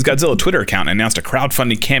Japanese Godzilla Twitter account announced a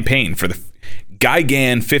crowdfunding campaign for the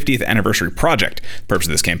Gigan 50th anniversary project. The purpose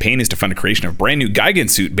of this campaign is to fund the creation of a brand new Gigan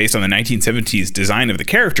suit based on the 1970s design of the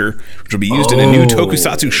character, which will be used in a new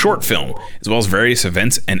tokusatsu short film, as well as various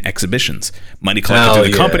events and exhibitions. Money collected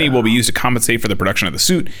through the company will be used to compensate for the production of the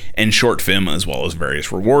suit and short film, as well as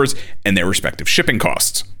various rewards and their respective shipping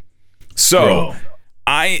costs. So...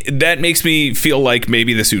 that makes me feel like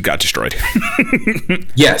maybe the suit got destroyed.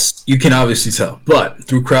 Yes, you can obviously tell. But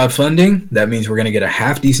through crowdfunding, that means we're going to get a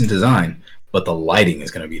half-decent design, but the lighting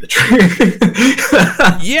is going to be the trick.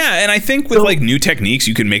 Yeah, and I think with like new techniques,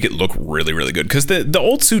 you can make it look really, really good. Because the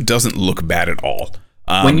old suit doesn't look bad at all.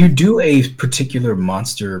 When you do a particular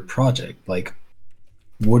monster project, like...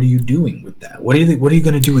 what are you doing with that? What are you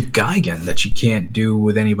going to do with Gigan that you can't do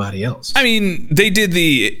with anybody else? I mean, they did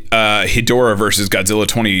the Hedorah versus Godzilla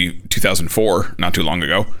 2004 not too long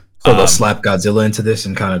ago. So they'll slap Godzilla into this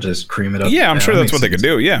and kind of just cream it up. Yeah, I'm sure that's what they could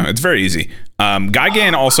do. Yeah, it's very easy.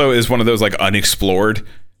 Gigan also is one of those like unexplored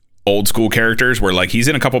old school characters where like he's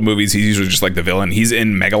in a couple movies. He's usually just like the villain. He's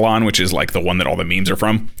in Megalon, which is like the one that all the memes are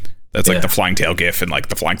from. That's like the flying tail gif and like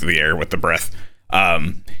the flying through the air with the breath.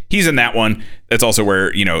 He's in that one. That's also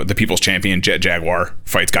where, you know, the People's Champion Jet Jaguar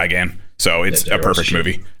fights Gigan. So it's a perfect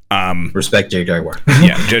movie. Respect Jet Jaguar.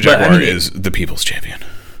 Yeah, Jet Jaguar is the People's Champion.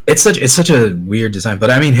 It's such a weird design, but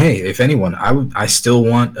I mean, hey, if anyone, I still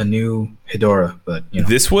want a new Hedorah. But you know,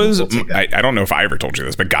 this was I don't know if I ever told you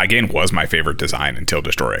this, but Gigan was my favorite design until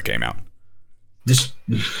Destroyer came out. This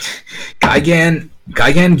Gigan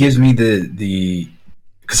gives me the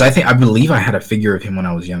because I believe I had a figure of him when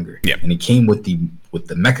I was younger. Yeah, and he came with the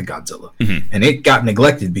Mechagodzilla, and it got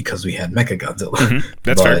neglected because we had Mechagodzilla.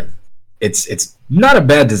 That's fair. It's not a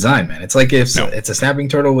bad design, man. It's like it's a snapping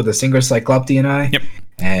turtle with a single Cycloptean eye. Yep.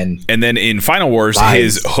 And then in Final Wars,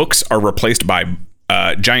 his hooks are replaced by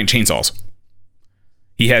giant chainsaws.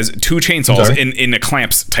 He has 2 chainsaws in a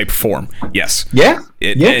clamps type form. Yes. Yeah.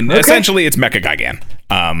 Essentially, it's Mecha Gigan.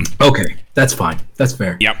 Okay, that's fine. That's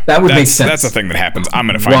fair. Yep. That would make sense. That's the thing that happens. I'm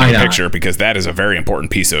going to find you a picture because that is a very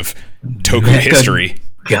important piece of Toku history.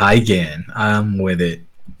 Gigan. I'm with it.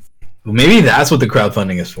 Well, maybe that's what the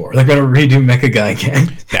crowdfunding is for. They're going to redo Mecha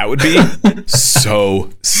Gigan. That would be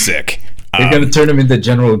so sick. They're going to turn him into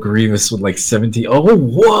General Grievous with like 70. Oh,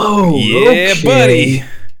 whoa. Yeah, buddy.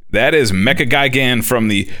 That is Mecha Gigan from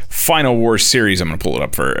the Final Wars series. I'm going to pull it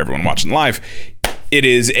up for everyone watching live. It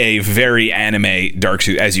is a very anime dark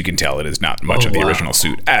suit. As you can tell, it is not much of the original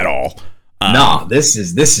suit at all. No, this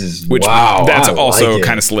is which wow. That's also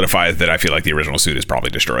kind of solidifies that I feel like the original suit is probably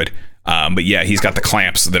destroyed. But yeah, he's got the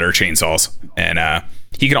clamps that are chainsaws, and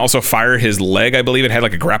he can also fire his leg. I believe it had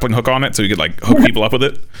like a grappling hook on it, so he could like hook people up with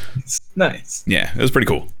it. Nice. Yeah, it was pretty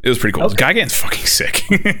cool. Okay. Gigan's fucking sick.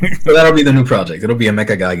 So that'll be the new project. It'll be a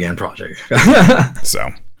Mecha Gigan project. So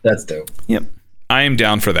that's dope. Yep. I am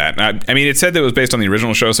down for that. I mean, it said that it was based on the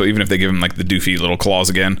original show, so even if they give him like the doofy little claws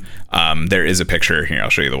again, there is a picture here. I'll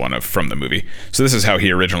show you the one from the movie. So this is how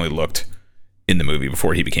he originally looked in the movie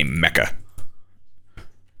before he became Mecha.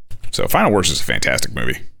 So Final Wars is a fantastic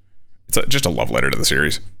movie. It's just a love letter to the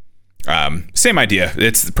series. Same idea.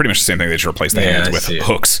 It's pretty much the same thing. They just replaced the hands with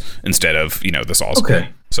hooks instead of, the saws. Okay.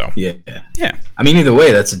 So yeah. I mean, either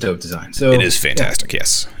way, that's a dope design. So it is fantastic.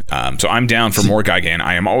 Yes. So I'm down for more Gigan.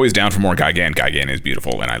 I am always down for more Gigan. Gigan is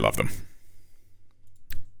beautiful, and I love them.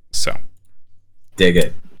 So dig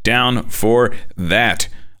it. Down for that.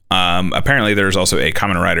 Apparently, there's also a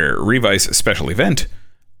Kamen Rider Revice special event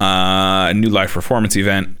a new live performance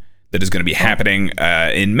event that is going to be happening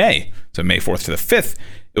in May. So May 4th to the 5th.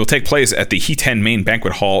 It will take place at the Hiten Main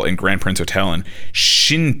Banquet Hall in Grand Prince Hotel in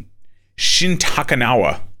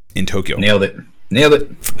Shintakanawa in Tokyo. Nailed it.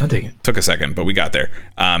 I'll take it. Took a second, but we got there.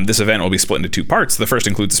 This event will be split into 2 parts. The first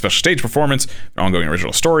includes a special stage performance, an ongoing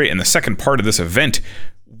original story, and the second part of this event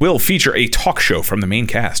will feature a talk show from the main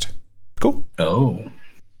cast. Cool. Oh.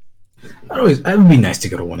 It would be nice to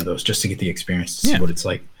go to one of those just to get the experience to see what it's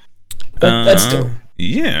like. That's dope.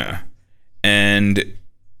 Yeah. And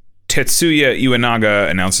Tetsuya Iwanaga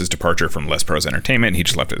announced his departure from Les Pros Entertainment. He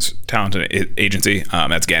just left his talent agency.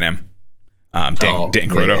 That's Ganem. Dan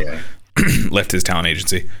Kuroto left his talent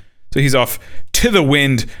agency. So he's off to the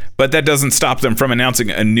wind, but that doesn't stop them from announcing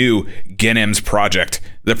a new Ganem's project.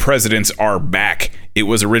 The Presidents Are Back. It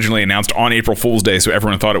was originally announced on April Fool's Day, so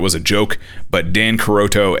everyone thought it was a joke, but Dan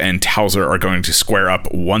Kuroto and Towser are going to square up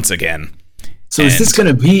once again. So is this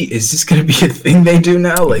gonna be a thing they do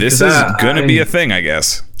now? Like, this is gonna be a thing, I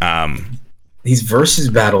guess. These versus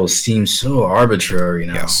battles seem so arbitrary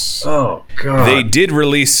now. Yes. Oh god. They did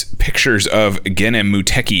release pictures of Genem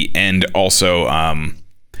Muteki and also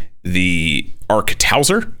the Arc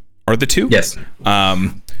Towser are the two. Yes.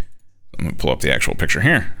 I'm gonna pull up the actual picture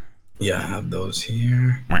here. Yeah, I have those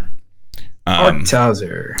here. Arc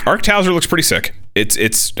Towser. Arc Towser looks pretty sick.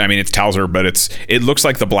 It's Towser, but it looks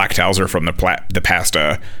like the Black Towser from the past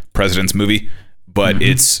President's movie, but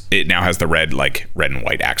it now has the red and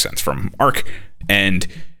white accents from Arc. And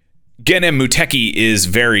Genem Muteki is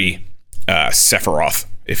very Sephiroth,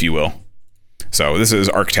 if you will. So this is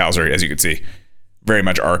Arc Towser, as you can see. Very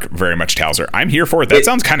much Arc, very much Towser. I'm here for it. That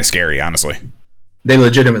sounds kind of scary, honestly. They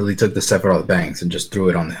legitimately took the Sephiroth bangs and just threw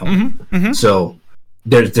it on the helmet. So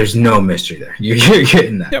there's no mystery there. You're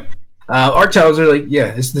getting that. Yep. Arc Towser,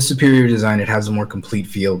 it's the superior design. It has a more complete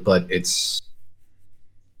feel, but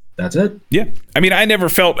that's it. Yeah. I mean, I never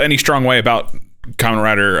felt any strong way about Kamen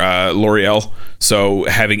Rider L'Oreal. So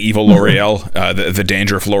having evil L'Oreal, the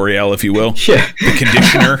dandruff L'Oreal, if you will, the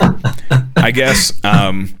conditioner, I guess.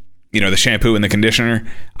 The shampoo and the conditioner,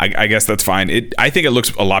 I guess that's fine. I think it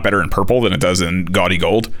looks a lot better in purple than it does in gaudy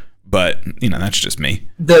gold, but that's just me.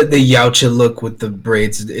 The Yautja look with the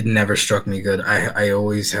braids, it never struck me good. I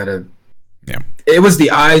always had it was the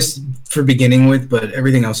eyes for beginning with, but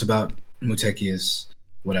everything else about Muteki is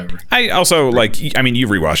whatever. I also you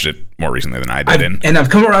rewatched it more recently than I did. And I've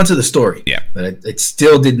come around to the story. Yeah. But it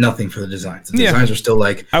still did nothing for the designs. The designs are still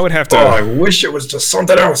I would have to. Oh, I wish it was just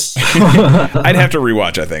something else. I'd have to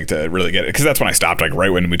rewatch, I think, to really get it. Because that's when I stopped, right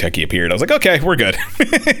when Muteki appeared. I was like, okay, we're good.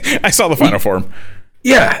 I saw the final form.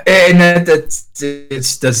 Yeah. And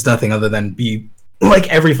that's nothing other than be like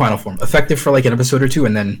every final form. Effective for an episode or two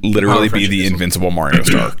and then literally be the invincible Mario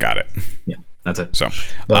star. Got it. Yeah. That's it. So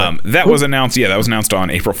that was announced. Yeah, that was announced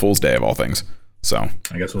on April Fool's Day of all things. So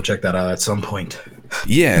I guess we'll check that out at some point.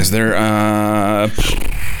 Yeah, is there? I'm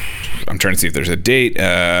trying to see if there's a date.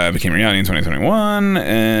 Became reality in 2021,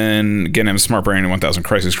 and Genem Smart Brain in 1000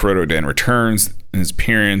 Crisis. Kuroto Dan returns in his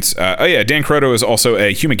appearance. Dan Kuroto is also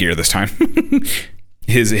a Humagear this time.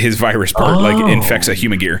 his virus part infects a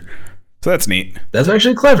Humagear. So that's neat. That's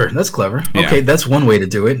actually clever. That's clever. Yeah. Okay, that's one way to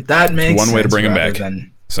do it. That makes one way sense to bring him back.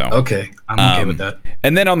 So okay, I'm okay with that.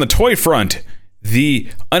 And then on the toy front, the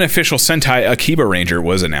unofficial Sentai Akiba Ranger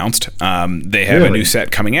was announced. They have a new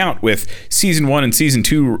set coming out with Season 1 and Season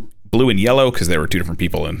 2 blue and yellow, because there were 2 different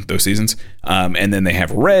people in those seasons. And then they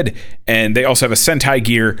have red, and they also have a Sentai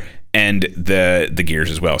gear and the gears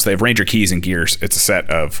as well. So they have Ranger keys and gears. It's a set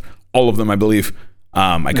of all of them, I believe.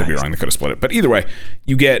 I could be wrong. They could have split it. But either way,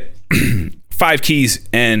 you get 5 keys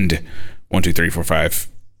and 1, 2, 3, 4, 5...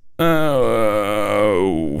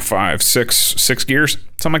 5, 6 gears,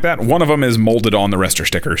 something like that. One of them is molded on, the rest are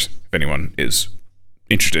stickers. If anyone is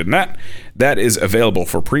interested in that, that is available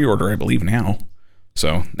for pre-order, I believe, now.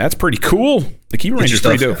 So that's pretty cool. The Akiba Ranger is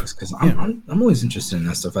pretty dope. Because I'm always interested in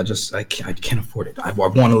that stuff. I can't afford it. I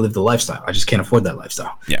want to live the lifestyle. I just can't afford that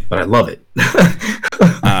lifestyle. Yeah, but I love it.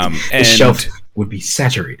 The shelf would be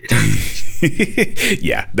saturated.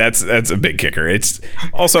 Yeah, that's a big kicker. It's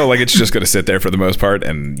also it's just going to sit there for the most part,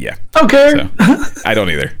 and yeah. Okay. So, I don't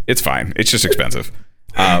either. It's fine. It's just expensive.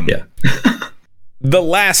 Yeah. The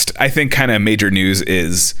last, I think, kind of major news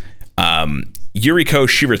is Yuriko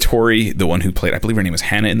Shiratori, the one who played, I believe her name was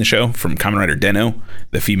Hannah in the show, from Kamen Rider Den-O,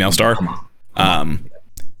 the female star.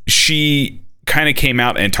 She kind of came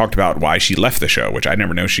out and talked about why she left the show, which I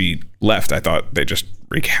never know she left. I thought they just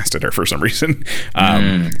recasted her for some reason.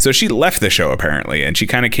 So she left the show apparently, and she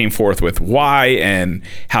kind of came forth with why and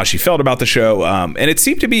how she felt about the show. And it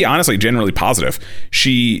seemed to be honestly generally positive.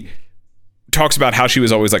 She talks about how she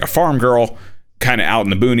was always like a farm girl, kind of out in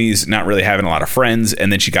the boonies, not really having a lot of friends.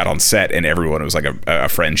 And then she got on set and everyone was like a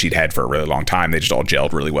friend she'd had for a really long time. They just all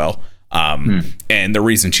gelled really well. And the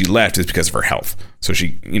reason she left is because of her health. So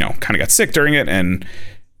she, kind of got sick during it. And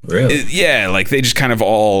really? Like they just kind of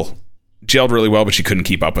all gelled really well, but she couldn't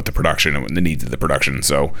keep up with the production and the needs of the production.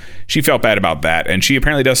 So she felt bad about that. And she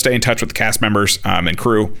apparently does stay in touch with the cast members and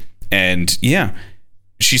crew. And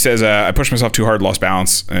she says, I pushed myself too hard, lost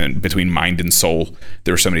balance and between mind and soul.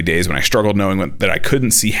 There were so many days when I struggled knowing that I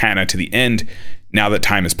couldn't see Hannah to the end. Now that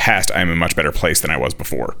time has passed, I am in a much better place than I was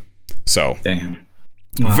before. So damn.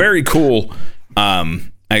 Wow. Very cool.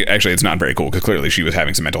 Actually, it's not very cool because clearly she was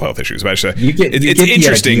having some mental health issues. But it's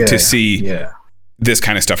interesting to see this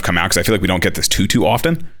kind of stuff come out because I feel like we don't get this too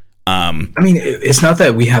often. I mean, it's not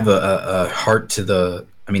that we have a heart to the,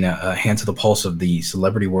 a hand to the pulse of the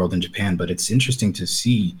celebrity world in Japan, but it's interesting to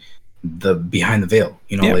see the behind the veil.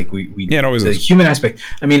 Like we it always the is. Human aspect.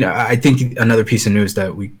 I think another piece of news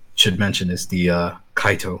that we should mention is the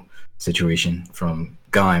Kaito situation from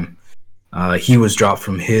Gaim. He was dropped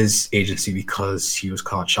from his agency because he was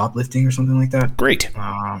caught shoplifting or something like that. Great.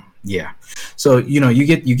 Yeah. So you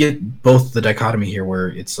get both the dichotomy here, where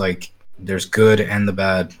it's like there's good and the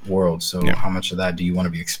bad world. So how much of that do you want to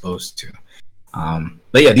be exposed to?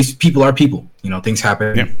 But yeah, these people are people. Things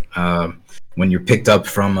happen. Yeah. When you're picked up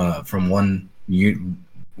from one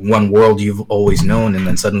world you've always known, and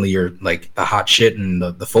then suddenly you're like the hot shit and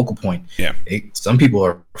the focal point. Yeah. Some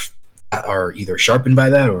people are either sharpened by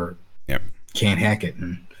that or can't hack it,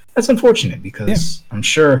 and that's unfortunate because I'm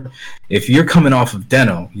sure if you're coming off of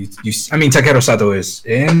Den-O, Takeru Sato is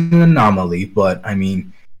an anomaly, but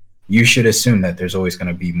you should assume that there's always going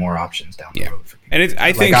to be more options down the road for people. And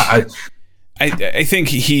I think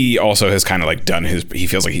he also has kind of like he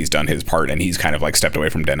feels like he's done his part and he's kind of like stepped away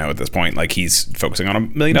from Den-O at this point. Like he's focusing on a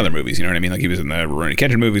million other movies, you know what I mean? Like he was in the Rurouni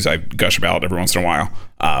Kenshin movies I gush about every once in a while,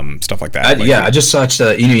 stuff like that. I just watched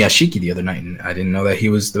Inuyashiki the other night and I didn't know that he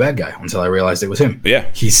was the bad guy until I realized it was him. But I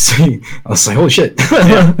was like, holy shit.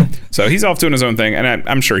 So he's off doing his own thing, and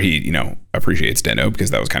I'm sure he appreciates Den-O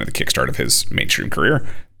because that was kind of the kickstart of his mainstream career.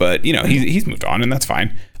 But he's moved on, and that's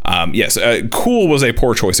fine. Yes, cool was a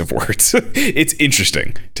poor choice of words. It's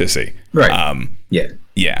interesting to see. Right.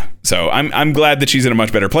 Yeah. So I'm glad that she's in a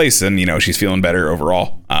much better place, and she's feeling better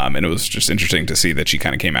overall. And it was just interesting to see that she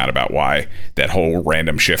kind of came out about why that whole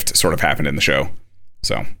random shift sort of happened in the show.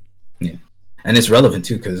 So yeah, and it's relevant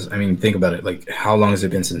too because think about it. Like, how long has it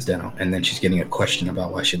been since Den-O? And then she's getting a question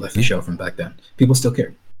about why she left the show from back then. People still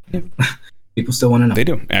care. Yeah. People still want to know. They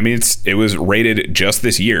do. It was rated just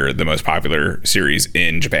this year the most popular series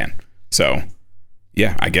in Japan. So,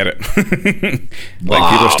 yeah, I get it. Like people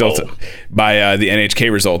are still by the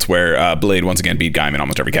NHK results, where Blade once again beat Gaim in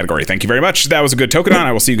almost every category. Thank you very much. That was a good Tokudan.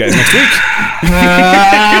 I will see you guys next week.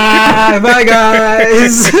 Bye,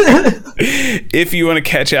 guys. If you want to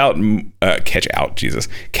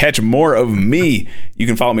catch more of me, you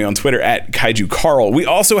can follow me on Twitter at Kaiju Carl. We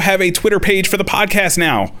also have a Twitter page for the podcast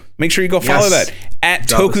now. Make sure you go follow that at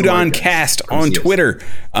Tokudan Cast on Twitter.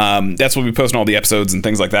 That's where we post all the episodes and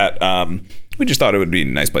things like that. We just thought it would be a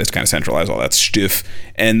nice place to kind of centralize all that stuff.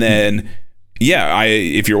 And then,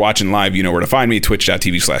 if you're watching live, you know where to find me,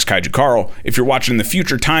 twitch.tv/Kaiju Carl. If you're watching in the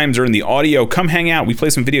future times or in the audio, come hang out. We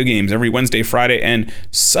play some video games every Wednesday, Friday, and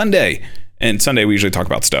Sunday. And Sunday, we usually talk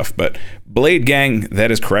about stuff. But Blade Gang,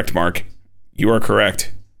 that is correct, Mark. You are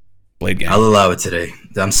correct. Blade Gang. I'll allow it today.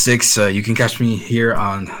 I'm 6. You can catch me here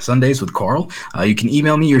on Sundays with Carl. You can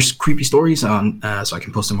email me your creepy stories on so I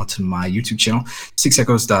can post them onto my YouTube channel,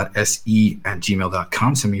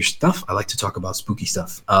 6echoes.se@gmail.com. Send me your stuff. I like to talk about spooky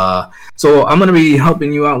stuff. So I'm going to be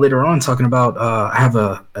helping you out later on talking about I have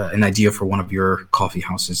an idea for one of your coffee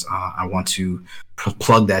houses. I want to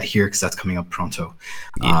plug that here because that's coming up pronto.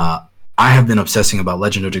 I have been obsessing about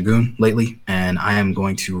Legend of Dragoon lately, and I am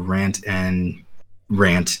going to rant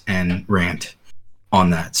on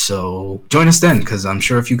that. So join us then, because I'm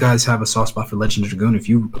sure if you guys have a soft spot for Legend of Dragoon, if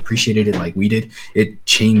you appreciated it like we did, it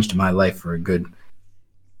changed my life for a good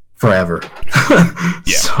forever.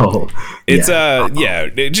 So it's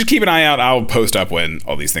just keep an eye out. I'll post up when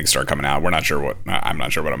all these things start coming out. I'm not sure what I'm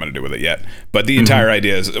going to do with it yet, but the entire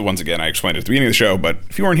idea is, once again, I explained it at the beginning of the show, but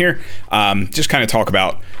if you weren't here, just kind of talk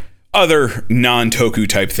about other non-Toku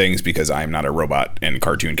type things, because I'm not a robot and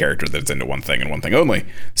cartoon character that's into one thing and one thing only.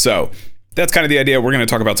 So that's kind of the idea. We're going to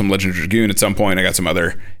talk about some Legend of Dragoon at some point. I got some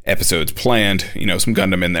other episodes planned, some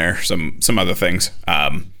Gundam in there, some other things,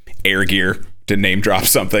 Air Gear, to name drop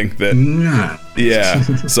something that,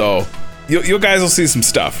 so you guys will see some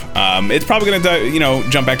stuff. It's probably going to,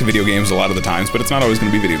 jump back to video games a lot of the times, but it's not always going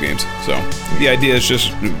to be video games. So the idea is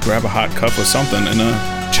just grab a hot cup of something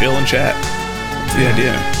and chill and chat. That's the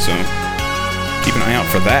idea. So keep an eye out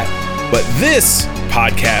for that. But this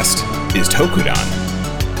podcast is Tokudan,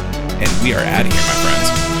 and we are out of here, my friends.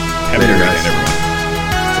 Have a good night, everyone.